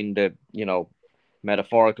didn't sign the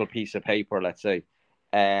metaphorical piece of paper, let's say.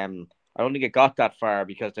 I don't think it got that far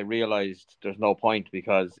because they realised there's no point,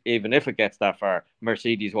 because even if it gets that far,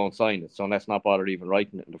 Mercedes won't sign it. So let's not bother even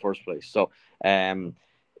writing it in the first place. So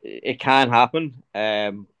it can happen,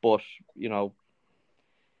 but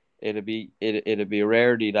it'd be a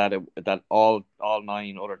rarity that all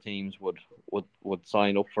 9 other teams would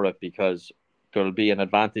sign up for it, because there'll be an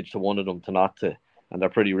advantage to one of them to not to, and they're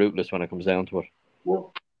pretty ruthless when it comes down to it.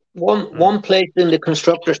 Well, one place in the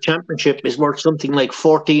Constructors' Championship is worth something like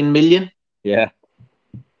 14 million. Yeah.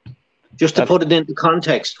 Just to put it into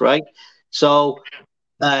context, right? So,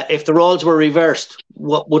 if the roles were reversed,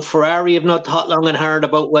 what would Ferrari have not thought long and hard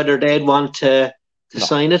about whether they'd want to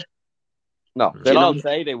sign it? No, they'd all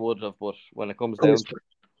say they would have, but when it comes down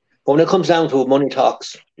to it, money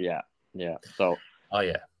talks. Yeah. So. Oh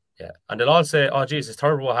yeah. And they'll all say, "Oh, geez, it's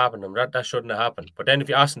terrible what happened. That shouldn't have happened." But then if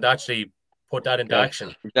you ask them to actually put that into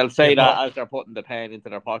action, they'll say that as they're putting the pen into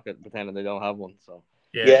their pocket and pretending they don't have one. So.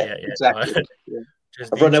 Yeah, exactly.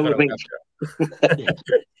 I've run out of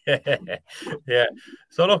yeah.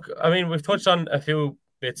 So look, I mean, we've touched on a few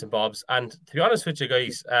bits and bobs, and to be honest with you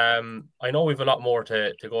guys, I know we've a lot more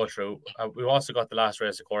to go through. We've also got the last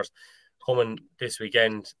race, of course, coming this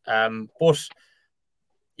weekend. But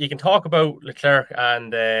you can talk about Leclerc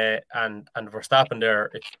and Verstappen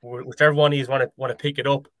there, whichever one you want to pick it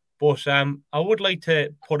up. But I would like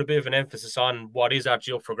to put a bit of an emphasis on what is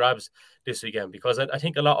actually up for grabs this weekend, because I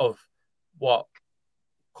think a lot of what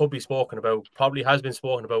could be spoken about probably has been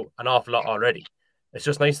spoken about an awful lot already. It's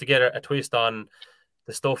just nice to get a twist on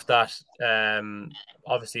the stuff that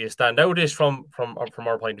obviously is standoutish from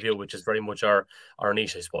our point of view, which is very much our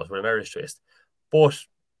niche, I suppose. We're a marriage twist. But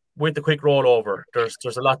with the quick rollover,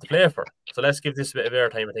 there's a lot to play for. So let's give this a bit of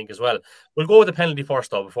airtime, I think, as well. We'll go with the penalty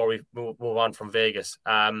first, though, before we move on from Vegas.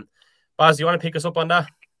 Baz, do you want to pick us up on that?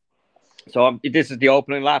 So this is the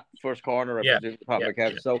opening lap, first corner. Yeah.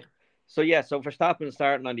 So Verstappen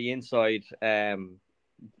starting on the inside,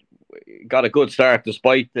 got a good start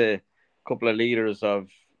despite the couple of litres of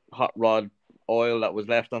hot rod oil that was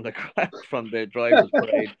left on the crack from the driver's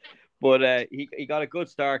parade. But he got a good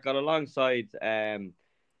start, got alongside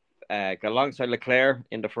Leclerc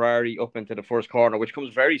in the Ferrari up into the first corner, which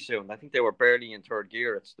comes very soon. I think they were barely in third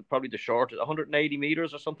gear. It's probably the shortest, 180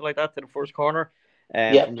 meters or something like that to the first corner.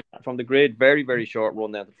 From the grid, very, very short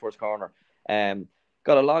run down to the first corner.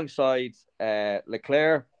 Got alongside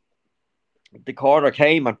Leclerc. The corner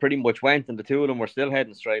came and pretty much went, and the two of them were still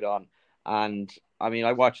heading straight on. And I mean,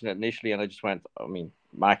 I watched it initially, and I just went, I mean,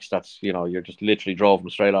 Max, that's, you're just literally drove them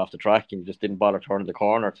straight off the track, and you just didn't bother turning the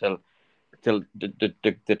corner till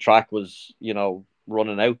the track was,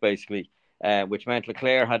 running out basically, which meant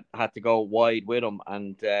Leclerc had to go wide with him.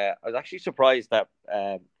 And I was actually surprised that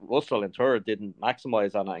Russell in third didn't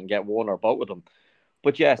maximise on it and get one or both of them.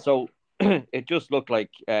 But yeah, so it just looked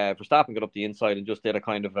like Verstappen got up the inside and just did a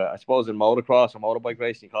kind of, I suppose in motocross or motorbike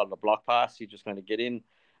racing, you call it a block pass. You just kind of get in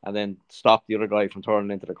and then stop the other guy from turning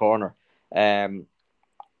into the corner. And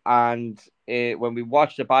when we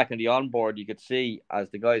watched it back on the onboard, you could see, as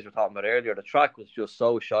the guys were talking about earlier, the track was just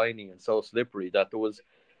so shiny and so slippery that there was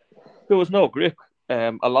no grip.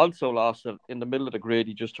 Alonso lost it in the middle of the grid.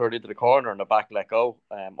 He just turned into the corner and the back let go,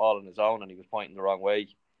 all on his own, and he was pointing the wrong way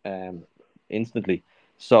instantly.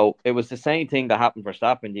 So it was the same thing that happened for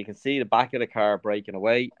Verstappen. You can see the back of the car breaking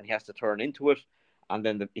away, and he has to turn into it, and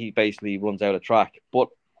then he basically runs out of track. But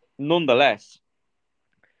nonetheless,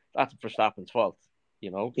 that's Verstappen's fault.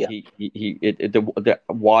 The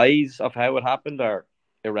whys of how it happened are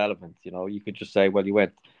irrelevant. You could just say, well,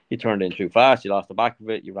 he turned in too fast, you lost the back of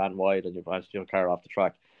it, you ran wide, and you passed your car off the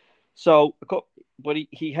track. So, but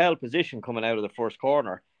he held position coming out of the first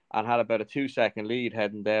corner and had about a 2-second lead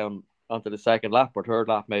heading down onto the second lap or third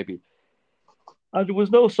lap maybe. And there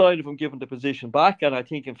was no sign of him giving the position back. And I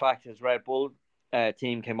think, in fact, his Red Bull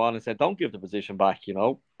team came on and said, don't give the position back,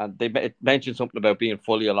 And they mentioned something about being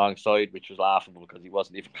fully alongside, which was laughable because he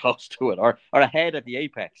wasn't even close to it, or ahead at the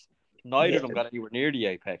apex. Neither of them got anywhere near the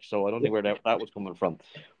apex, so I don't think where that was coming from.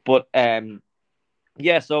 But, so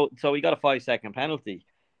he got a 5-second penalty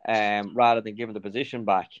rather than giving the position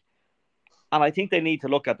back. And I think they need to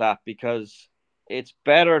look at that, because it's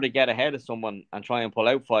better to get ahead of someone and try and pull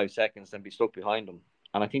out 5 seconds than be stuck behind them.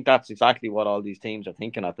 And I think that's exactly what all these teams are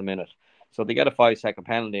thinking at the minute. So they get a 5-second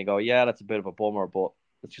penalty and go, yeah, that's a bit of a bummer, but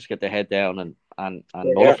let's just get their head down and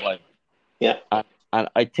nullify it. Yeah. And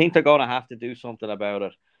I think they're going to have to do something about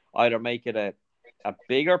it. Either make it a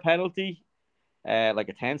bigger penalty, like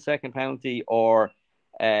a 10-second penalty, or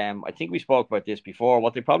I think we spoke about this before.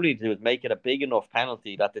 What they probably need to do is make it a big enough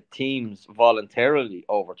penalty that the teams voluntarily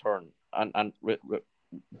overturn and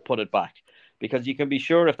put it back. Because you can be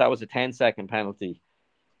sure if that was a 10-second penalty,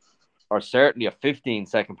 or certainly a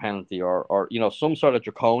 15-second penalty, or some sort of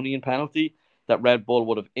draconian penalty, that Red Bull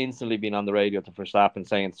would have instantly been on the radio to Verstappen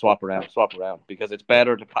saying swap around, because it's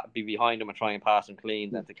better to be behind him and try and pass him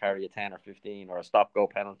clean than to carry a 10 or 15 or a stop-go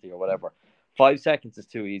penalty or whatever. 5 seconds is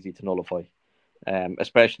too easy to nullify,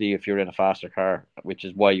 especially if you're in a faster car, which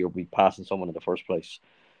is why you'll be passing someone in the first place.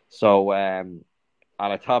 So, and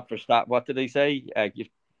I thought Verstappen, what did he say?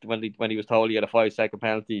 When he was told he had a 5-second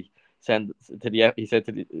penalty, he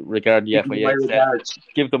said regarding the FIA,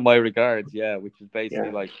 give them my regards, which is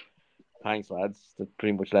basically like, thanks lads, that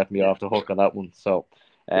pretty much left me off the hook on that one. So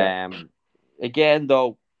again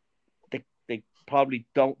though, they probably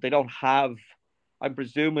don't have, I'm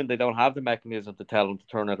presuming they don't have the mechanism to tell them to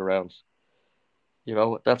turn it around.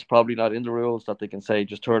 That's probably not in the rules that they can say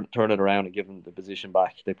just turn it around and give them the position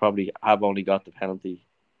back. They probably have only got the penalty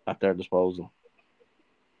at their disposal.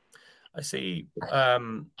 I see a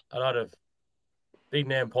lot of big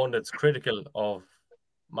name pundits critical of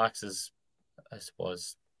Max's, I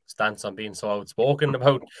suppose, stance on being so outspoken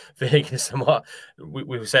about Vegas and what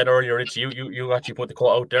we said earlier. Rich, you actually put the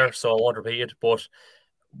quote out there, so I won't repeat it. But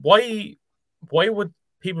why would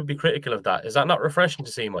people be critical of that? Is that not refreshing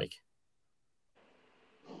to see, Mike?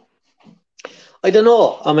 I don't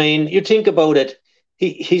know. I mean, you think about it.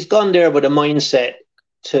 He's gone there with a mindset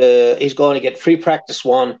he's going to get free practice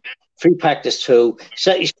 1, free practice 2,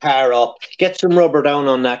 set his car up, get some rubber down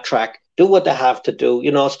on that track, do what they have to do.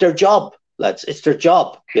 It's their job, lads. It's their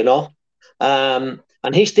job, And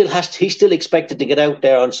he's still expected to get out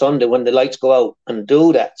there on Sunday when the lights go out and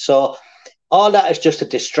do that. So all that is just a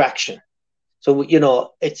distraction. So,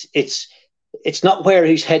 it's not where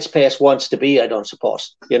his headspace wants to be, I don't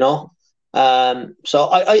suppose, So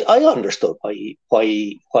I understood why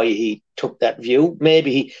he took that view.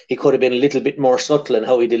 Maybe he could have been a little bit more subtle in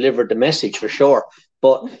how he delivered the message, for sure.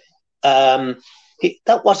 But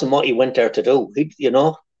that wasn't what he went there to do.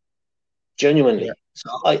 Genuinely. Yeah.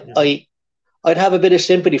 So I'd have a bit of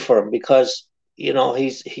sympathy for him because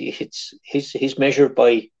he's measured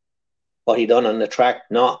by what he done on the track,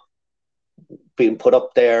 not being put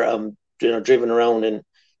up there driven around in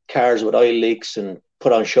cars with oil leaks and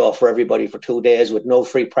put on show for everybody for 2 days with no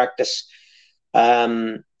free practice.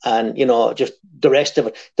 And just the rest of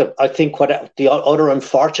it. I think what the other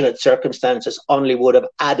unfortunate circumstances only would have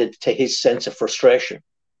added to his sense of frustration.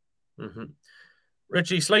 Mm-hmm.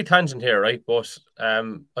 Richie, slight tangent here, right? But I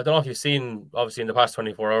don't know if you've seen, obviously, in the past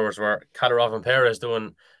 24 hours where Kalarov and Perez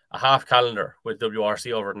doing a half calendar with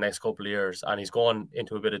WRC over the next couple of years, and he's going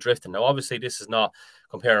into a bit of drifting. Now, obviously, this is not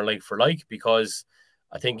comparing like for like, because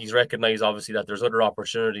I think he's recognised, obviously, that there's other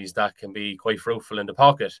opportunities that can be quite fruitful in the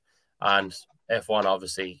pocket. And F1,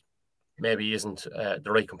 obviously, maybe isn't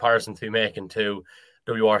the right comparison to be making to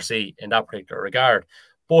WRC in that particular regard.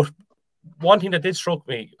 But one thing that did strike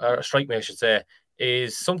me, I should say,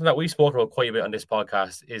 is something that we've spoken about quite a bit on this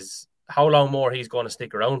podcast, is how long more he's going to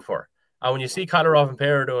stick around for. And when you see Kalarov and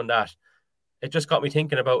Perez doing that, it just got me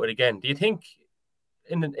thinking about it again. Do you think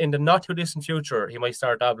in the not too distant future he might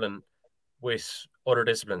start dabbling with other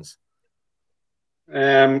disciplines?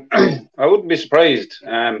 I wouldn't be surprised.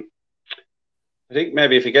 I think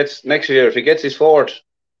maybe if he gets his Ford,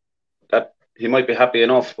 that he might be happy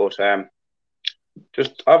enough. But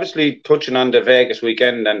just obviously touching on the Vegas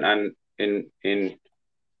weekend and in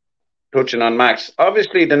touching on Max,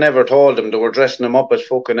 obviously they never told him. They were dressing him up as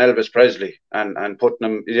fucking Elvis Presley and putting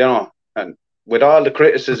him, and with all the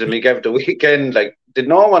criticism he gave the weekend, like, did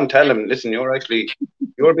no one tell him, listen, you're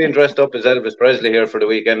being dressed up as Elvis Presley here for the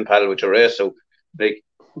weekend, pal, with your race? So, like,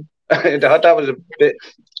 I thought that was a bit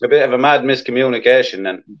of a mad miscommunication.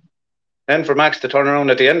 And then for Max to turn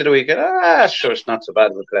around at the end of the weekend, sure, it's not so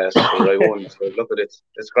bad of a place. So I won. So look at it,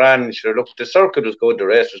 it's grand. Sure, look, the circuit was good, the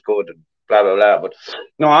race was good, and blah blah blah. But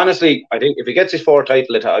no, honestly, I think if he gets his Ford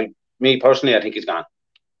title, me personally, I think he's gone.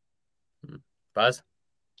 Baz?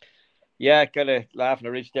 Yeah, kind of laughing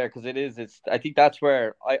at Rich there, because I think that's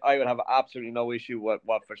where I would have absolutely no issue with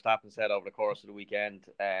what Verstappen said over the course of the weekend.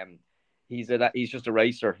 He's just a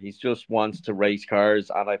racer. He just wants to race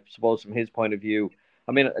cars, and I suppose from his point of view,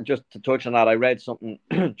 I mean, just to touch on that, I read something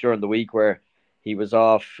during the week where he was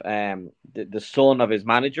off. The son of his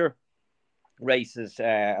manager races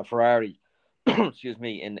a Ferrari, excuse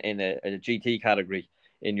me, in a GT category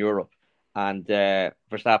in Europe, and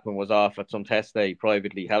Verstappen was off at some test day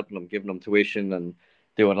privately, helping him, giving him tuition and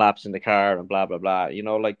doing laps in the car and blah blah blah.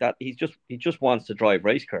 Like that. He just wants to drive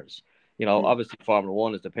race cars. Obviously Formula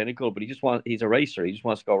One is the pinnacle, but he's a racer. He just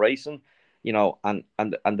wants to go racing. And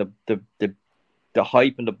the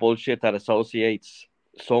hype and the bullshit that associates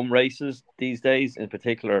some races these days, in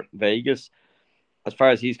particular Vegas, as far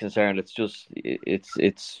as he's concerned, it's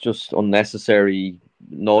just unnecessary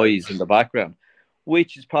noise in the background.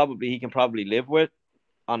 which is probably he can probably live with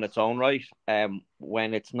on its own right,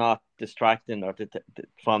 when it's not distracting or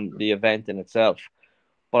from the event in itself.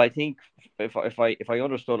 But I think if I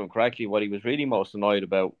understood him correctly, what he was really most annoyed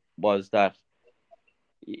about was that,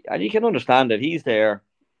 and you can understand that he's there,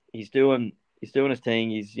 he's doing his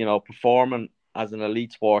thing, he's performing as an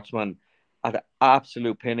elite sportsman at the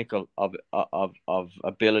absolute pinnacle of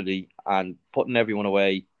ability and putting everyone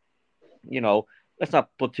away. Let's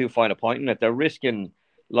not put too fine a point in it. They're risking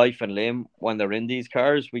life and limb when they're in these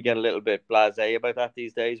cars. We get a little bit blasé about that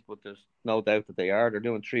these days, but there's no doubt that they are. They're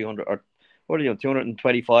doing 300 or what are they doing,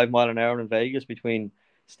 225 mile an hour in Vegas between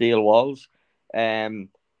steel walls. And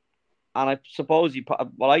I suppose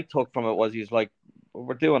what I took from it was he's like,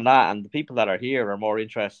 we're doing that, and the people that are here are more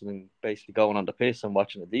interested in basically going on the piss and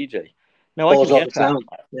watching the DJ. Now I can get that.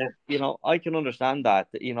 Yeah. I can understand that.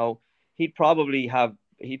 He probably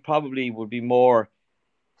would be more.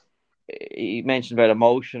 He mentioned about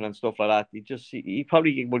emotion and stuff like that. He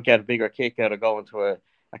probably would get a bigger kick out of going to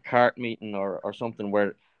a kart meeting or something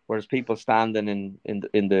where there's people standing in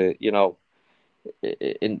the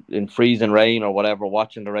in freezing rain or whatever,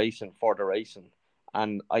 watching the racing for the racing.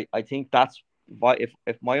 And I think that's why,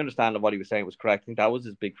 if my understanding of what he was saying was correct, I think that was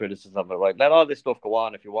his big criticism of it. Right, let all this stuff go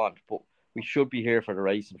on if you want, but we should be here for the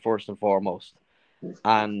racing first and foremost.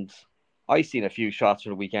 And I seen a few shots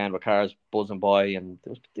from the weekend with cars buzzing by, and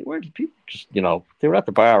they weren't people just they were at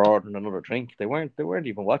the bar ordering another drink. They weren't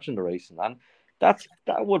even watching the racing, and that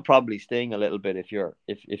would probably sting a little bit if you're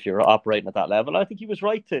operating at that level. I think he was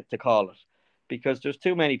right to call it, because there's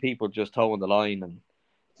too many people just towing the line and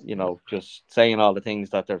just saying all the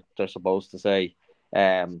things that they're supposed to say.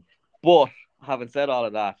 But having said all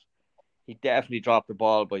of that, he definitely dropped the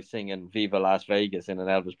ball by singing "Viva Las Vegas" in an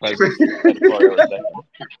Elvis Presley.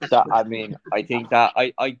 I think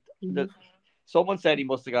that someone said he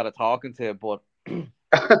must have got a talking to, but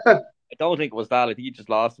I don't think it was that. I think he just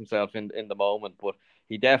lost himself in the moment. But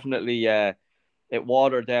he definitely it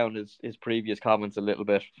watered down his previous comments a little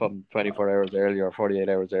bit from 24 hours earlier or 48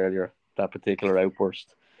 hours earlier, that particular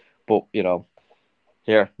outburst. But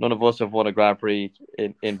here, none of us have won a Grand Prix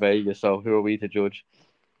in Vegas, so who are we to judge?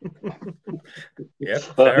 Yeah,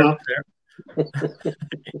 fair.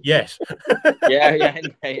 Yes. yeah.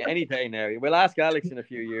 Any day now. We'll ask Alex in a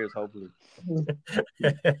few years, hopefully.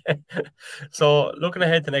 So, looking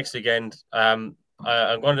ahead to next weekend, I'm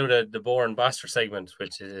going to do the boring bastard segment,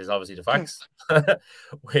 which is obviously the facts,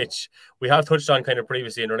 which we have touched on kind of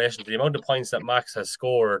previously in relation to the amount of points that Max has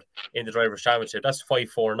scored in the Drivers' Championship. That's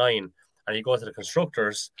 549, and you go to the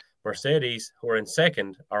constructors, Mercedes, who are in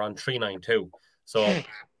second, are on 392. So,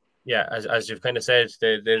 yeah, as you've kind of said,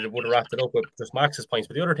 they would have wrapped it up with just Max's points.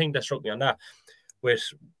 But the other thing that struck me on that, with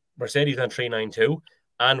Mercedes on 392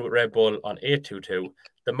 and with Red Bull on 822,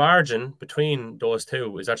 the margin between those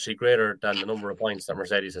two is actually greater than the number of points that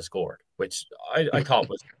Mercedes has scored, which I thought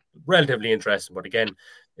was relatively interesting. But again,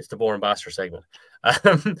 it's the boring bastard segment.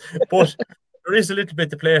 But there is a little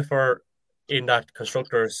bit to play for in that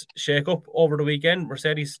constructors shake-up over the weekend.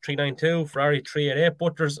 Mercedes 392, Ferrari 388,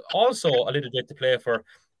 but there's also a little bit to play for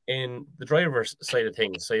in the driver's side of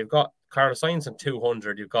things. So you've got Carlos Sainz on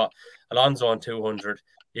 200, you've got Alonso on 200,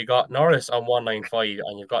 you've got Norris on 195,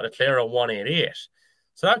 and you've got Leclerc on 188.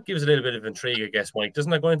 So that gives a little bit of intrigue, I guess, Mike.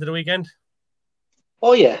 Doesn't that go into the weekend?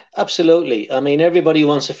 Oh yeah, absolutely. I mean, everybody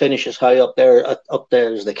wants to finish as high up there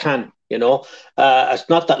as they can. It's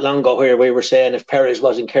not that long ago where we were saying if Perez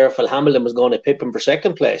wasn't careful, Hamilton was going to pip him for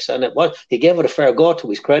second place, and he gave it a fair go, to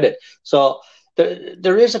his credit. So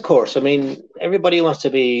there is a course. I mean, everybody wants to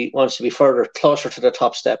be further closer to the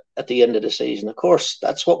top step at the end of the season. Of course,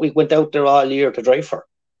 that's what we went out there all year to drive for.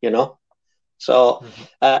 So,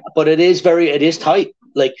 but it is tight.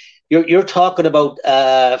 Like you're talking about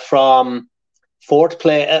from fourth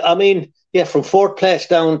place. From fourth place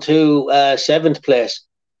down to seventh place.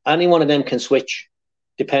 Any one of them can switch,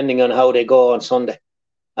 depending on how they go on Sunday.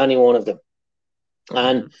 Any one of them,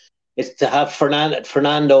 and it's to have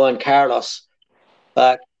Fernando and Carlos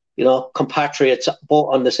back. Compatriots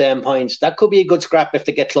both on the same points. That could be a good scrap if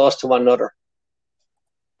they get close to one another.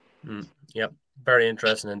 Yep, very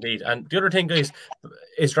interesting indeed. And the other thing, guys,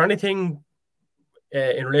 is there anything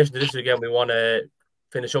in relation to this weekend we want to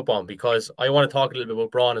finish up on? Because I want to talk a little bit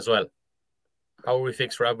about Brawn as well. How are we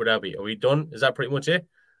fixed for Abu Dhabi? Are we done? Is that pretty much it?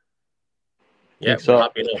 Yeah, we're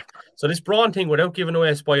happy enough. So this Brawn thing, without giving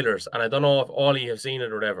away spoilers, and I don't know if all of you have seen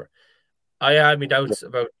it or whatever, I had my doubts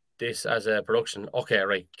about this as a production. Okay,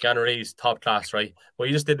 right, Keanu Reeves, top class, right? But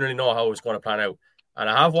you just didn't really know how it was going to plan out. And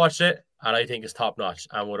I have watched it, and I think it's top notch,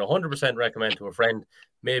 and would 100% recommend to a friend,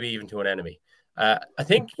 maybe even to an enemy. I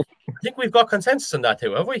think we've got consensus on that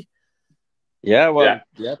too, have we? Yeah, well,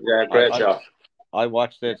 yeah, great show. I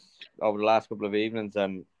watched it over the last couple of evenings,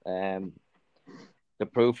 and the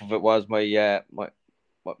proof of it was my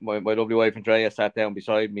lovely wife Andrea sat down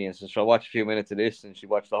beside me and said, "Shall I watch a few minutes of this?" And she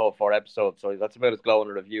watched the whole 4 episodes. So that's about as glowing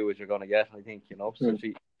a review as you're going to get, I think. So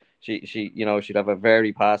she she'd have a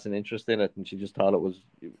very passing interest in it, and she just thought it was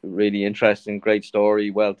really interesting, great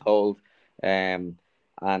story, well told, and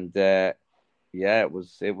yeah, it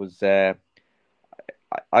was it was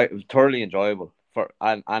thoroughly enjoyable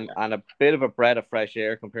and a bit of a breath of fresh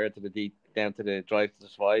air compared to the down to the Drive to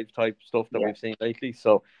Survive type stuff that we've seen lately.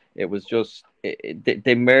 So it was just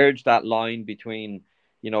they merged that line between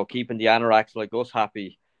keeping the anoraks like us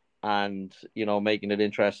happy and making it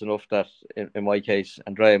interesting enough that in my case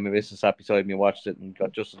Andrea, my missus, sat beside me and watched it and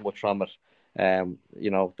got just as much from it.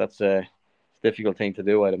 That's a difficult thing to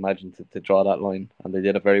do, I'd imagine, to draw that line, and they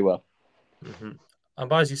did it very well. Mm-hmm. And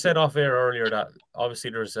Baz, you said off air earlier that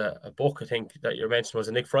obviously there's a book, I think, that you mentioned was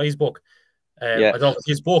a Nick Fry's book. I don't know if it's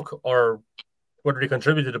his book or whether he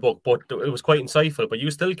contributed to the book, but it was quite insightful. But you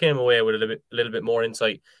still came away with a little bit more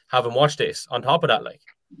insight having watched this. On top of that,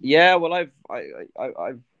 yeah, well, I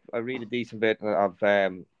read a decent bit of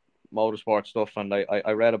motorsport stuff, and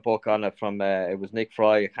I read a book on it from it was Nick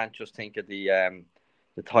Fry. I can't just think of the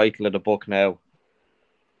title of the book now.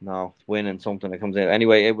 No, Winning something that comes in.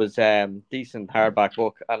 Anyway, it was decent hardback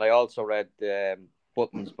book, and I also read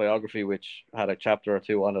Button's biography, which had a chapter or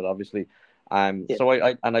two on it, obviously. So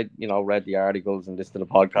I read the articles and listened to the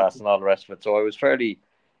podcast and all the rest of it. So I was fairly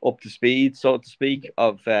up to speed, so to speak,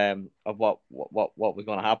 of what was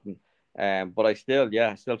going to happen. But I still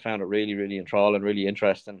found it really, really enthralling, really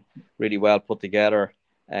interesting, really well put together.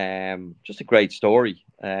 Just a great story.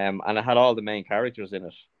 And it had all the main characters in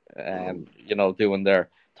it. Doing their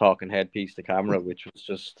talking headpiece to camera, which was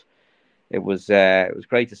just it was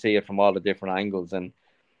great to see it from all the different angles, and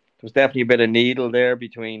there was definitely a bit of needle there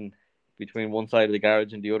between one side of the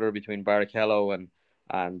garage and the other, between Barrichello and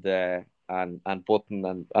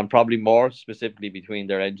Button, and probably more specifically between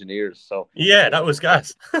their engineers. So yeah, that was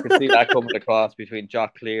gas. You could see that coming across between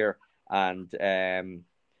Jock Clear and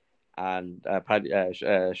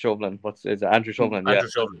Shovlin. What's is it? Andrew Shovlin? Andrew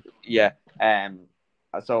Shovlin. Yeah.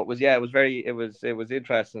 So it was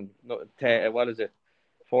interesting. What is it?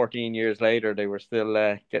 14 years later, they were still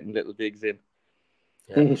getting little digs in.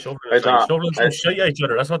 Yeah, Shovlin some shit at each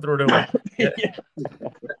other. That's what they were doing.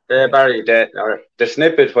 Barry, the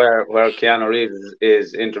snippet where Keanu Reeves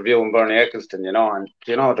is interviewing Bernie Eccleston, and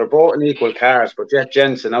they're both in equal cars, but yet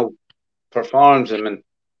Jensen outperforms him. And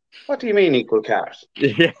what do you mean equal cars?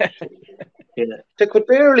 Yeah. They could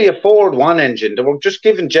barely afford one engine. They were just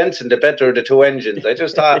giving Jensen the better of the two engines. I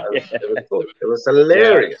just thought it was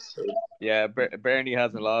hilarious. Yeah, Bernie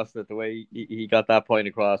hasn't lost it. The way he got that point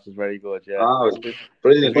across was very good. Yeah, it was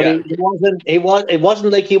brilliant. But it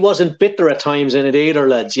wasn't like he wasn't bitter at times in it either,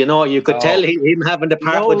 lads. You could tell him having to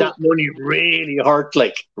part with that money really hurt.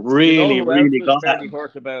 Really got very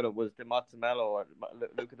hurt about it was the Mazzamelo, or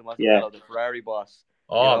Luca de Mazzamelo, the Ferrari boss.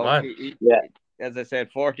 Oh man, as I said,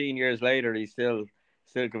 14 years later, he's still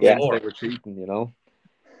convinced they were cheating,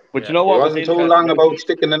 But you know what? He wasn't too long about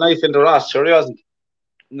sticking the knife in the Ross, sure he wasn't.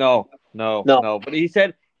 No. But he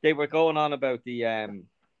said they were going on about the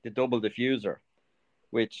double diffuser,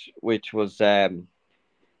 which was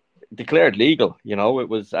declared legal. It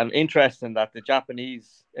was interesting that the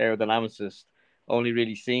Japanese aerodynamicist only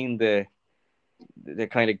really seen the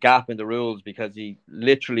kind of gap in the rules because he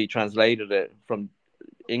literally translated it from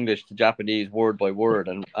English to Japanese word by word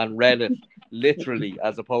and read it literally,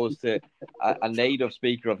 as opposed to a native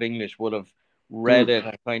speaker of English would have read it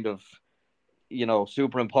and kind of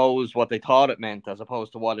superimposed what they thought it meant as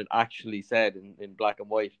opposed to what it actually said in black and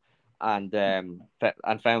white, and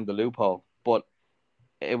found the loophole. But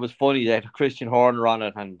it was funny, they had Christian Horner on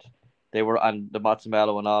it, and they were on the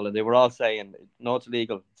Mazzamelo and all, and they were all saying, no, it's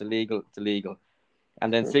illegal, it's illegal, it's illegal.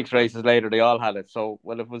 And then 6 races later, they all had it. So,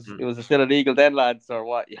 well, it was still illegal then, lads, or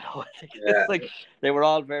what? It's like they were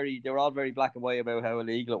all very black and white about how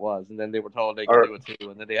illegal it was, and then they were told they could do it too,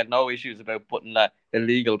 and then they had no issues about putting that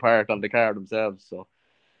illegal part on the car themselves. So,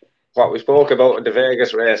 what we spoke about in the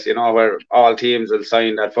Vegas race, where all teams will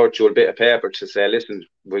sign that virtual bit of paper to say, listen,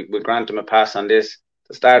 we grant them a pass on this.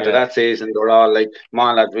 The start of that season, they were all like, come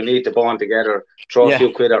on, lads, we need to bond together, throw a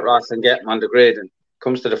few quid at Ross and get them on the grid. And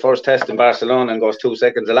comes to the first test in Barcelona and goes 2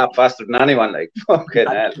 seconds a lap faster than anyone. Fucking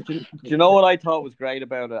hell. Do you know what I thought was great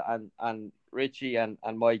about it? And Richie and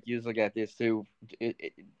Mike, you'll get this too.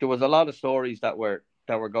 There was a lot of stories that were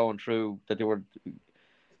going through that they were,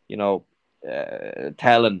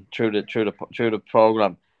 telling through the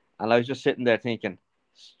program, and I was just sitting there thinking,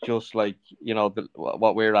 it's just like,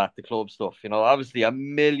 what we're at, the club stuff. Obviously a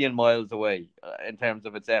million miles away in terms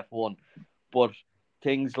of its F1, but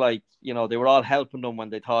things like, they were all helping them when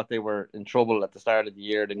they thought they were in trouble at the start of the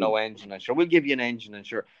year. They no engine, and sure, we'll give you an engine, and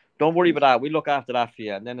sure, don't worry about that. We look after that for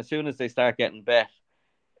you. And then as soon as they start getting bet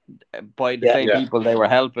by the same people they were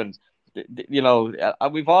helping,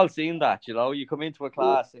 we've all seen that. You come into a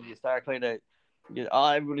class and you start kind of,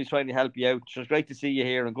 everybody's trying to help you out. So it's great to see you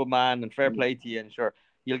here, and good man, and fair play to you, and sure,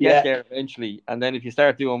 you'll get there eventually. And then if you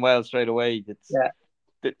start doing well straight away,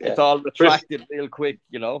 it's all retracted real quick,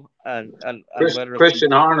 and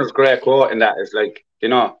Christian Horner's great quote in that is like,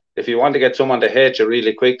 if you want to get someone to hate you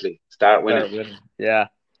really quickly, start winning. Yeah.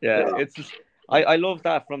 It's just, I love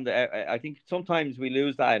that from I think sometimes we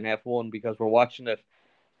lose that in F1 because we're watching it,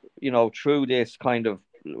 through this kind of,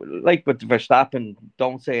 like with Verstappen,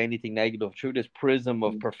 don't say anything negative, through this prism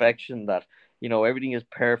of perfection that, everything is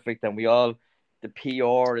perfect, and the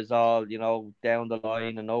PR is all, down the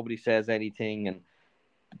line, and nobody says anything, and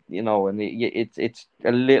it's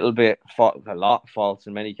a little bit a lot false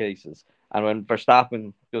in many cases. And when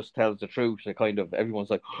Verstappen just tells the truth, it kind of, everyone's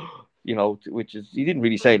like, which is, he didn't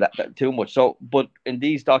really say that too much. So, but in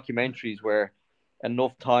these documentaries where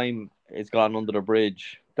enough time is gone under the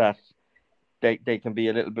bridge, that they can be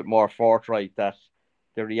a little bit more forthright, that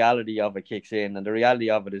the reality of it kicks in, and the reality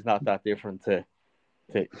of it is not that different to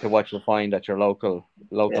what you'll find at your local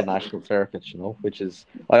national circuits, which is,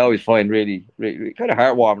 I always find really, really kind of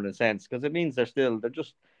heartwarming in a sense, because it means they're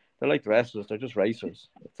like the rest of us. They're just racers.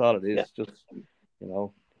 That's all it is. Just,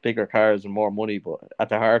 bigger cars and more money, but at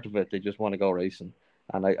the heart of it, they just want to go racing.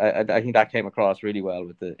 And I think that came across really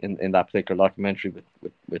well in that particular documentary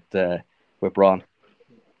with Brawn.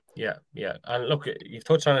 Yeah. And look, you've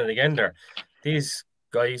touched on it again there. These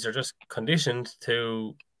guys are just conditioned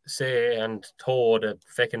to say and toe the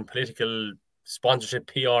fucking political sponsorship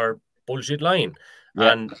PR bullshit line.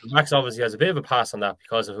 Yeah. And Max obviously has a bit of a pass on that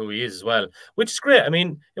because of who he is as well, which is great. I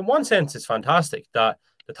mean, in one sense, it's fantastic that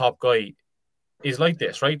the top guy is like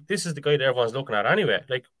this, right? This is the guy that everyone's looking at anyway.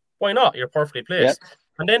 Like, why not? You're perfectly placed. Yeah.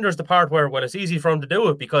 And then there's the part where, well, it's easy for him to do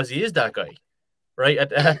it because he is that guy, right?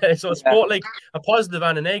 So it's both like a positive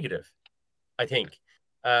and a negative, I think.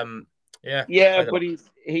 Yeah, but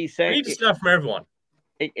he's saying... We need to start from everyone.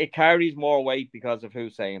 It carries more weight because of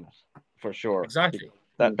who's saying it, for sure. Exactly.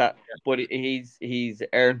 But he's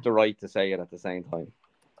earned the right to say it at the same time.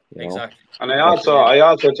 Exactly. And I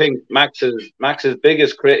also think Max's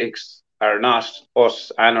biggest critics are not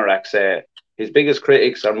us anoraks. His biggest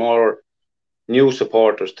critics are more new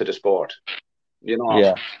supporters to the sport.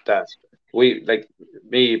 That we, like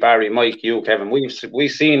me, Barry, Mike, you, Kevin, we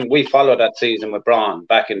followed that season with Brawn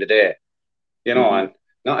back in the day. And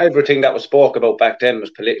not everything that was spoke about back then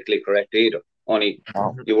was politically correct either. Only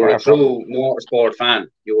you were a true motorsport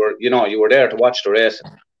fan. You were there to watch the race.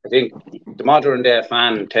 I think the modern day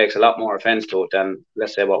fan takes a lot more offence to it than,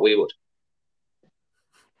 let's say, what we would.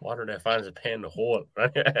 Modern day fans are paying the hole.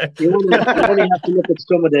 Right? You only have to look at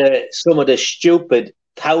some of the stupid,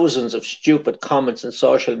 thousands of stupid comments on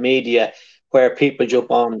social media where people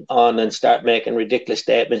jump on and start making ridiculous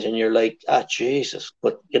statements, and you're like, Jesus.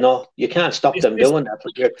 But, you can't stop them doing that.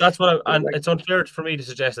 But that's what it's unfair for me to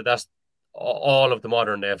suggest that that's all of the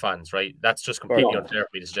modern day fans, right? That's just completely unfair for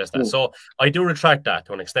me to suggest that. So I do retract that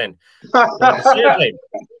to an extent. But at the same time,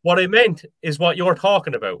 what I meant is what you're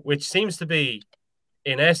talking about, which seems to be,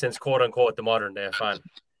 in essence, quote unquote, the modern day fan,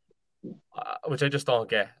 which I just don't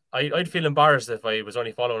get. I'd feel embarrassed if I was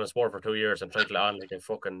only following a sport for 2 years and trying to on like I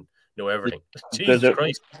fucking know everything. Jesus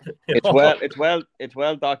Christ! It's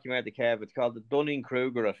well documented, Kev. It's called the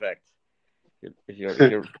Dunning-Kruger effect. If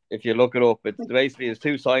you look it up, it's basically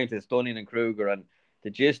two scientists, Dunning and Kruger, and the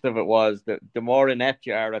gist of it was that the more inept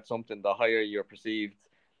you are at something, the higher your perceived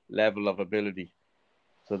level of ability.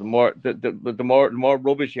 So the more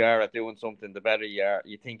rubbish you are at doing something, the better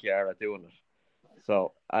you think you are at doing it.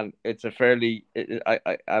 So, and it's a fairly,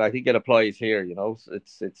 I think it applies here.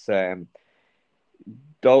 It's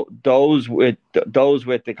those with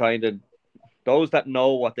the kind of, those that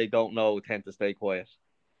know what they don't know tend to stay quiet.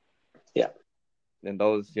 Yeah. And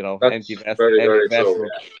those, empty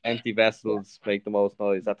vessels make the most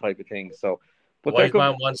noise, that type of thing. So, but the wise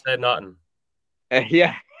man once said nothing.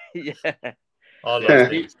 Yeah. All those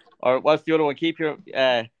things. Or what's the other one? Keep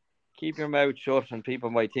your mouth shut, and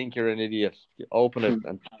people might think you're an idiot. Open it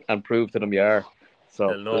and prove to them you are.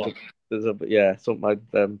 So there's something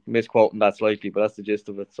I'm misquoting that slightly, but that's the gist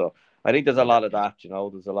of it. So I think there's a lot of that.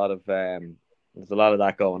 There's a lot of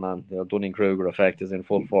that going on. Dunning-Kruger effect is in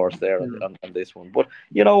full force there on this one. But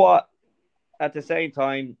you know what? At the same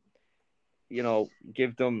time,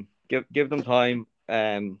 give them time.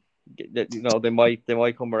 they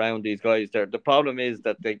might come around these guys there. The problem is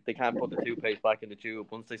that they can't put the toothpaste back in the tube.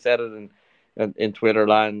 Once they said it in Twitter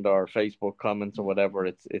land or Facebook comments or whatever,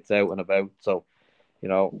 it's out and about. So,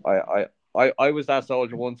 I was that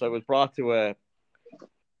soldier once. I was brought to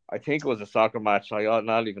I think it was a soccer match. I'm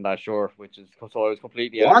not even that sure, so I was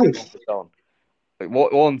completely out of the comfort zone.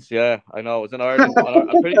 Once, yeah, I know. It was in Ireland.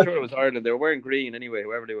 I'm pretty sure it was Ireland. They were wearing green anyway,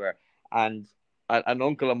 whoever they were. And an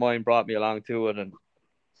uncle of mine brought me along to it, and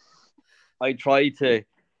I tried to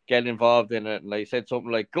get involved in it, and I said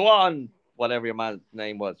something like, "Go on," whatever your man's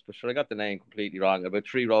name was. But sure, I got the name completely wrong. About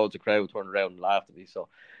 3 rows of crowd turned around and laughed at me. So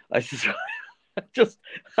I just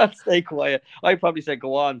I'd stay quiet. I probably said,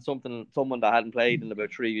 "Go on," someone that hadn't played in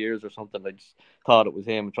about 3 years or something. I just thought it was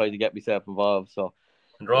him and tried to get myself involved. So,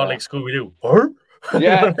 and they're all like Scooby-Doo.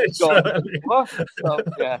 Yeah. What? So,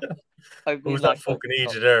 yeah. Who's that fucking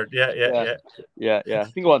idiot there? Yeah. I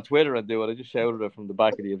think go on Twitter and do it. I just shouted it from the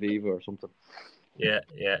back of the Aviva or something. Yeah.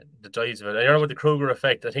 The joys of it. I don't know about the Kruger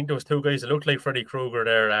effect. I think there was 2 guys that looked like Freddy Krueger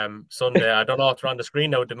there Sunday. I don't know if they're on the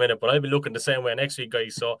screen now at the minute, but I'll be looking the same way next week,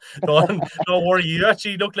 guys. So don't worry. You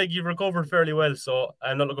actually look like you've recovered fairly well. So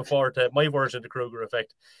I'm not looking forward to my version of the Kruger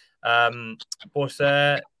effect.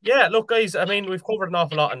 Look, guys. I mean, we've covered an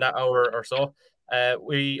awful lot in that hour or so.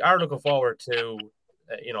 We are looking forward to,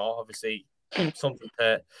 obviously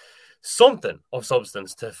something of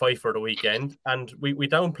substance to fight for the weekend. And we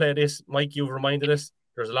downplay this. Mike, you've reminded us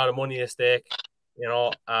there's a lot of money at stake,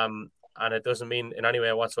 and it doesn't mean in any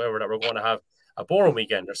way whatsoever that we're going to have a boring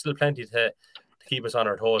weekend. There's still plenty to keep us on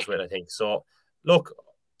our toes with, I think. So, look,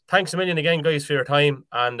 thanks a million again, guys, for your time,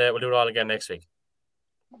 and we'll do it all again next week.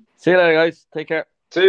 See you later, guys. Take care.